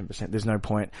 110%. There's no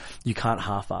point. You can't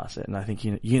half-ass it. And I think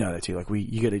you know that too. Like,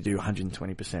 you got to do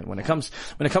 120%. When it comes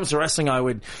to wrestling, I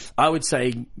would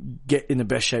say get in the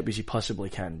best shape as you possibly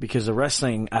can, because the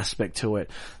wrestling aspect to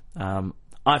it,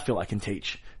 I feel I can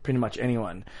teach pretty much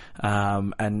anyone,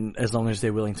 and as long as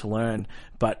they're willing to learn.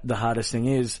 But the hardest thing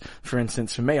is, for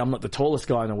instance, for me, I'm not the tallest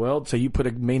guy in the world, so you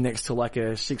put me next to like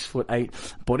a 6'8"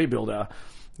 bodybuilder.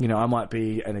 You know, I might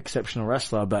be an exceptional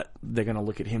wrestler, but they're going to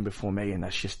look at him before me, and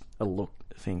that's just a look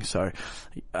thing. So,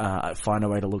 find a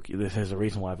way to look. There's a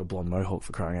reason why I have a blonde mohawk,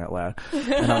 for crying out loud.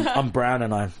 And I'm brown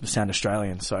and I sound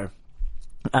Australian. So,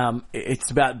 it's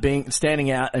about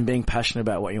standing out and being passionate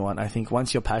about what you want. I think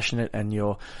once you're passionate and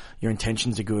your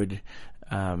intentions are good,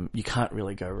 you can't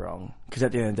really go wrong. Because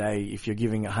at the end of the day, if you're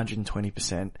giving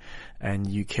 120% and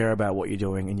you care about what you're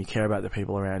doing and you care about the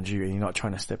people around you and you're not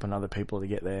trying to step on other people to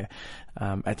get there,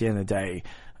 at the end of the day,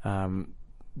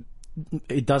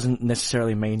 it doesn't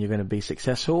necessarily mean you're going to be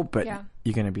successful, but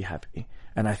you're going to be happy.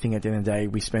 And I think at the end of the day,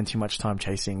 we spend too much time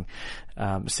chasing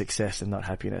success and not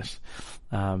happiness.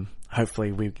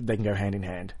 Hopefully they can go hand in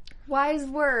hand. Wise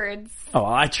words. Oh,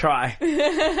 I try.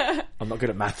 I'm not good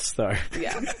at maths, though.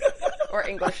 Yeah. Or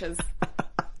Englishes.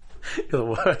 You're the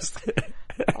worst.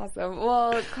 Awesome.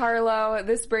 Well, Carlo,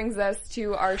 this brings us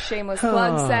to our shameless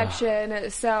plug section.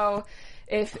 So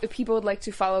if people would like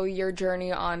to follow your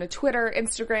journey on Twitter,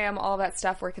 Instagram, all that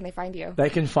stuff, where can they find you? They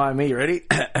can find me, you ready?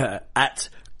 At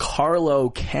Carlo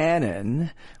Cannon,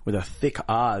 with a thick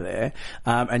R there.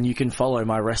 And you can follow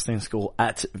my wrestling school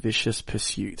at Vicious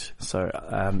Pursuit. So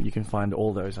you can find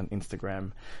all those on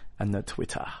Instagram and the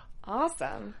Twitter.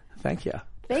 Awesome. Thank you.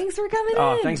 Thanks for coming in.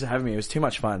 Oh, thanks for having me. It was too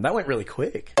much fun. That went really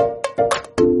quick.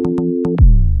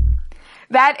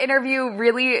 That interview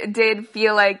really did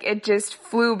feel like it just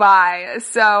flew by.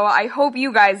 So I hope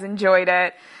you guys enjoyed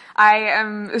it. I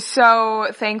am so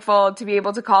thankful to be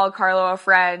able to call Carlo a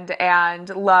friend and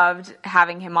loved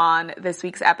having him on this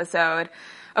week's episode.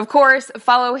 Of course,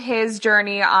 follow his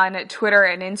journey on Twitter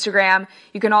and Instagram.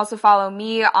 You can also follow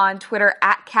me on Twitter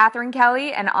at Catherine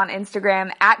Kelly and on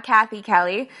Instagram at Kathy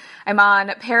Kelly. I'm on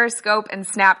Periscope and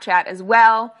Snapchat as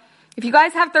well. If you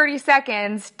guys have 30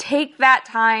 seconds, take that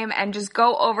time and just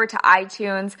go over to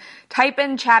iTunes, type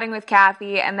in Chatting with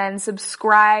Kathy, and then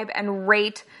subscribe and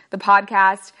rate the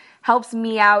podcast. Helps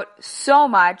me out so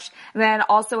much, and then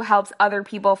also helps other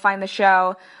people find the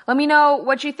show. Let me know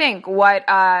what you think, what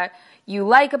you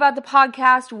like about the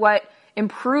podcast, what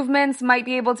improvements might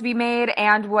be able to be made,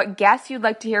 and what guests you'd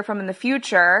like to hear from in the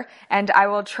future, and I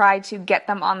will try to get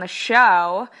them on the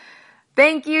show.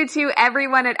 Thank you to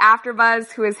everyone at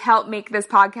AfterBuzz who has helped make this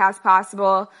podcast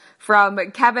possible, from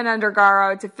Kevin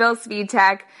Undergaro to Phil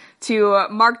Svitek to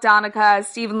Mark Donica,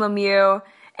 Stephen Lemieux,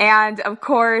 and of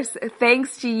course,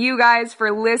 thanks to you guys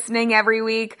for listening every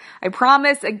week. I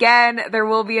promise, again, there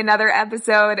will be another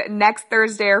episode next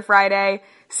Thursday or Friday.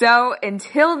 So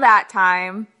until that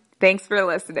time, thanks for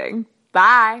listening.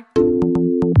 Bye.